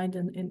can find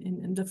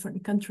in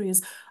different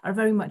countries, are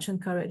very much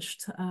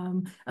encouraged.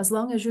 As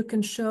long as you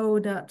can show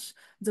that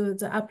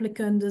the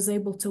applicant is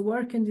able to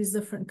work in these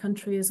different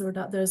countries, or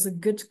that there's a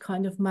good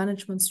kind of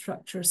management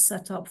structure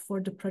set up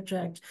for the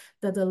project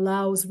that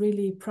allows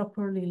really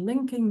properly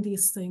linking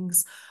these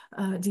things,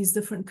 these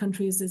different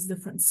countries, these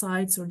different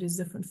sites, or these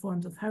different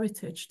forms of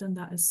heritage, then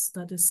that is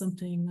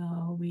something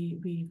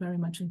we very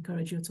much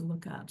encourage you to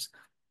look at.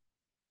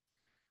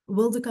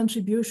 Will the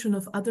contribution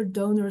of other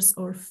donors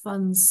or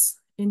funds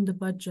in the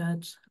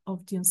budget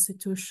of the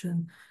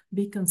institution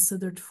be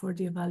considered for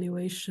the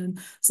evaluation?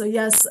 So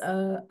yes,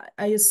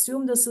 I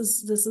assume this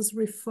is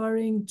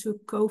referring to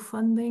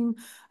co-funding.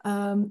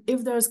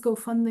 If there's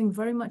co-funding,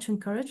 very much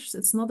encouraged.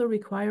 It's not a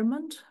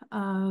requirement,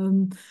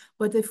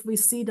 but if we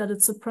see that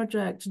it's a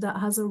project that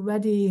has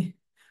already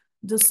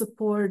the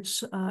support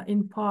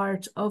in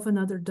part of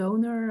another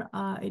donor,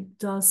 it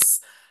does.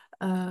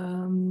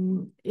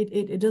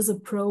 It is a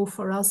pro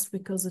for us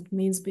because it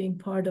means being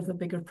part of a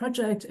bigger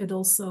project. It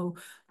also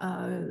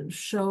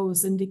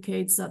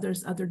indicates that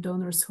there's other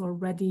donors who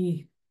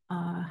already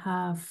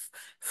have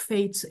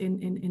faith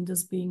in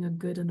this being a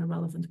good and a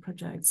relevant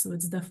project. So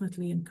it's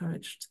definitely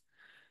encouraged.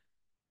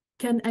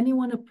 Can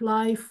anyone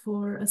apply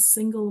for a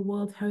single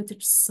World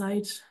Heritage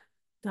Site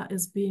that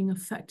is being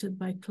affected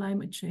by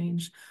climate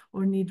change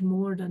or need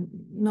more than?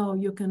 No,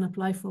 you can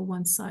apply for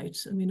one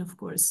site. I mean, of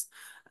course.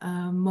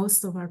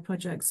 Most of our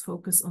projects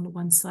focus on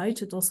one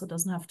site. It also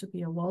doesn't have to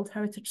be a World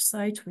Heritage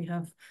Site. We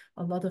have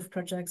a lot of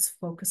projects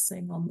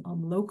focusing on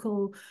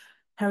local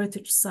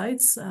heritage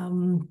sites.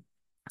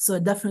 So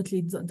it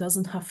definitely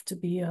doesn't have to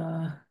be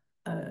a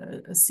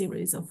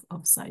series of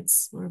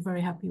sites. We're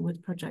very happy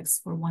with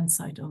projects for one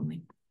site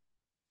only.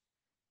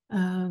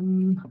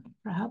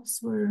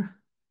 Perhaps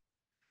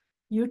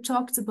you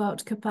talked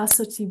about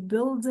capacity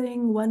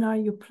building. When are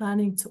you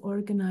planning to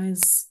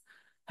organize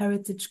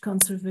heritage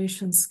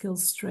conservation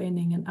skills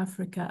training in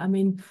Africa? I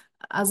mean,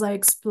 as I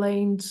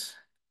explained,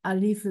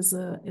 ALIPH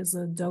is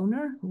a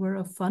donor. We're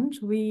a fund.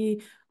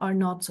 We are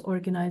not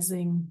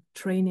organizing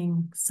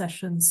training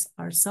sessions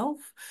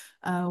ourselves.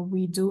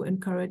 We do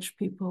encourage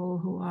people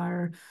who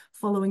are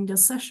following the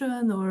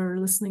session or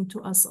listening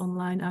to us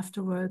online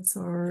afterwards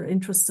or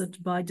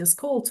interested by this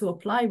call to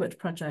apply with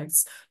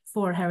projects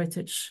for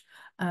heritage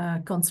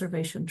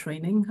conservation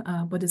training,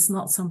 but it's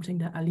not something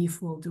that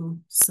ALIPH will do.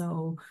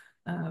 So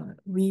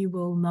we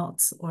will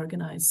not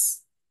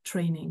organize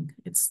training.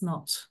 It's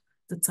not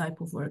the type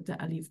of work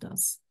that ALIPH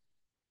does.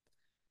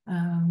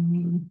 I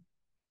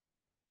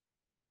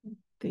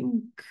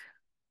think,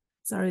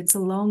 sorry, it's a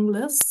long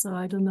list, so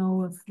I don't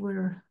know if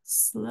we're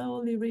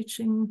slowly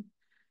reaching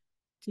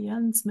the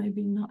end,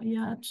 maybe not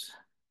yet.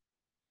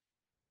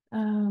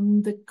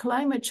 The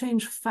climate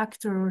change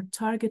factor or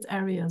target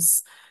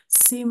areas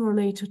seem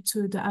related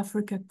to the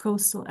Africa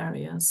coastal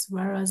areas,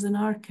 whereas in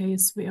our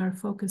case, we are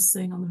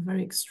focusing on a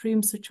very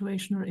extreme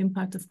situation or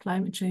impact of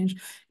climate change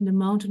in the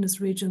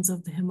mountainous regions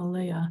of the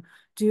Himalaya.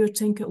 Do you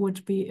think it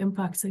would be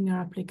impacting our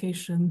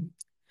application?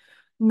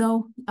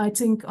 No, I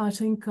think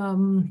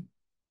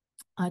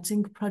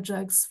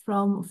projects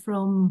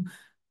from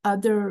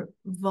other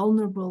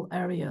vulnerable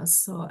areas,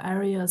 so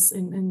areas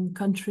in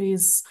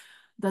countries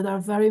that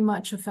are very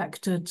much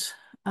affected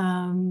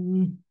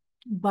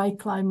by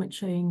climate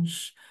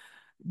change,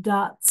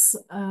 that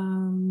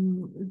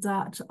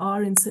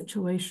are in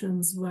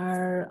situations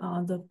where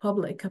the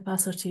public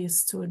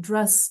capacities to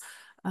address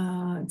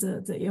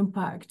the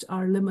impact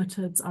are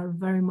limited, are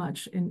very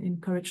much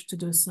encouraged to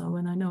do so.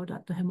 And I know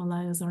that the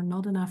Himalayas are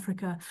not in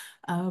Africa,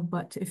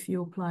 but if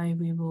you apply,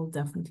 we will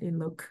definitely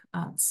look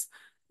at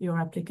your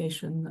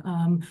application.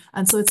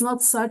 And so it's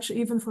not such,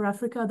 even for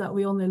Africa, that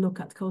we only look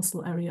at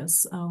coastal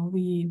areas.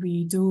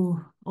 We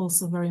do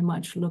also very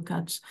much look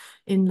at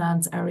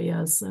inland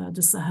areas,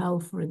 the Sahel,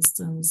 for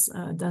instance,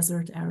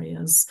 desert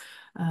areas,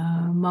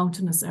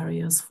 mountainous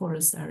areas,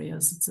 forest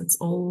areas. It's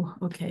all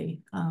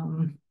okay.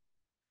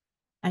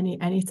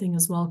 Anything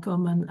is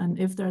welcome. And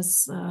if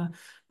there's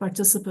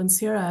participants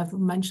here, I've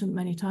mentioned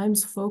many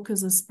times,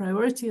 focus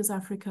priority is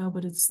Africa,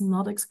 but it's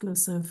not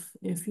exclusive.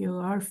 If you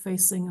are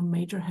facing a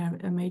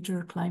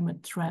major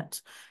climate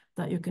threat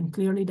that you can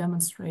clearly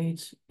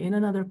demonstrate in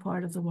another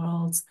part of the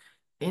world,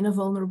 in a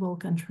vulnerable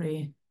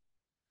country,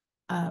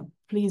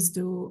 please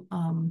do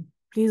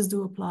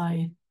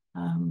apply,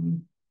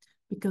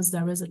 because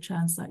there is a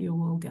chance that you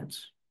will get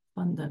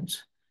funded.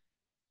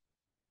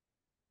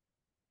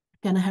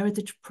 Can a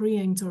heritage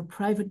precinct or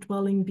private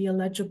dwelling be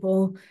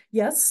eligible?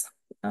 Yes,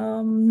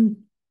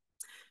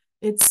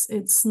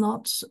 it's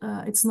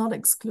not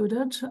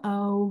excluded.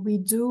 We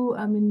do.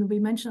 I mean, we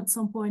mentioned at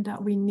some point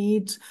that we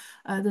need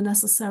the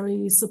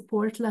necessary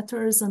support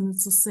letters, and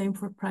it's the same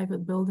for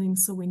private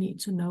buildings. So we need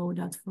to know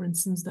that, for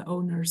instance, the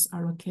owners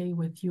are okay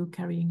with you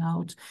carrying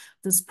out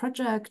this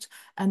project,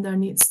 and there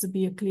needs to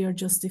be a clear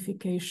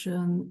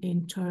justification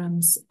in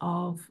terms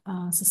of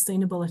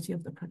sustainability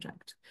of the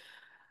project.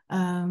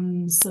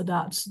 So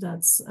that's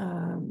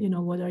you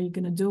know, what are you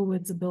going to do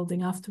with the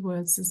building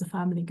afterwards? Is the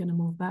family going to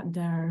move back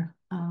there?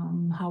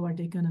 How are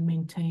they going to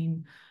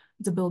maintain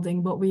the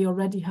building? But we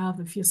already have,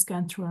 if you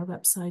scan through our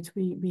website,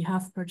 we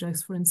have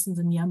projects, for instance,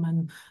 in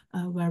Yemen,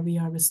 where we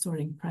are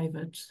restoring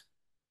private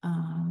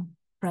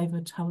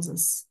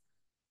houses.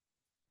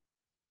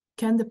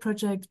 Can the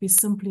project be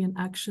simply an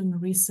action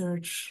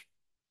research?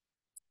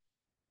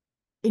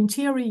 In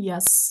theory,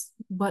 yes,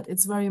 but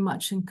it's very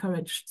much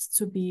encouraged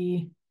to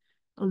be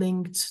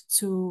linked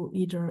to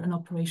either an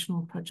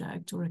operational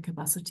project or a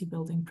capacity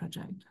building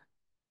project.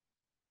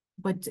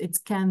 But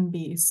it can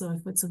be, so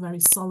if it's a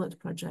very solid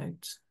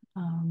project,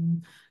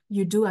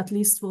 you do at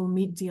least will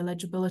meet the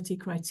eligibility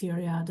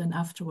criteria, then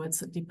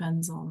afterwards it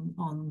depends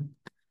on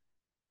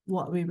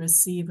what we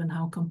receive and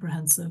how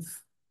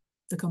comprehensive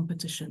the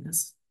competition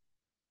is.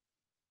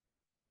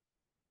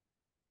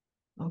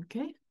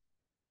 Okay.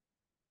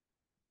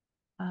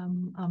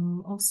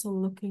 I'm also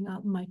looking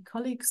at my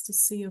colleagues to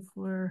see if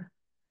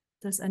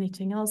there's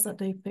anything else that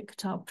they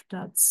picked up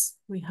that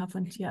we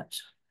haven't yet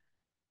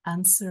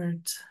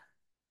answered.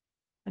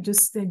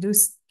 They do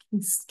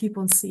keep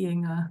on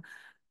seeing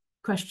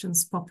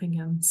questions popping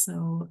in.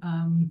 So,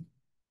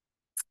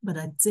 but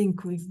I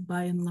think we've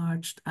by and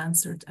large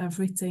answered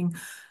everything.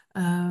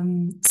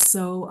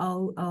 So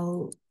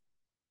I'll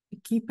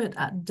keep it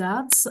at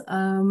that.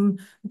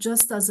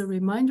 Just as a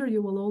reminder,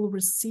 you will all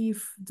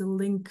receive the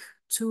link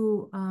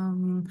to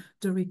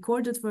the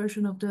recorded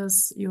version of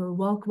this. You're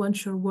welcome,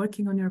 once you're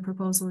working on your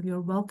proposal,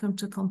 you're welcome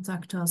to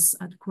contact us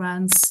at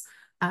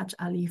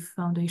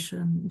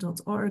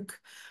grants@aliphfoundation.org.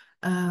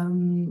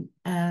 And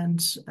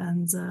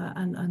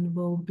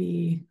we'll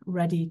be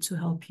ready to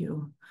help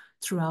you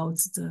throughout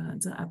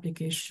the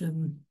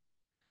application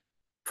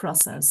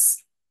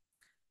process.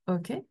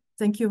 Okay,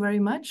 thank you very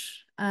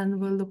much, and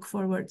we'll look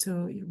forward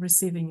to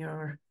receiving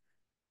your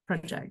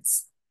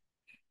projects.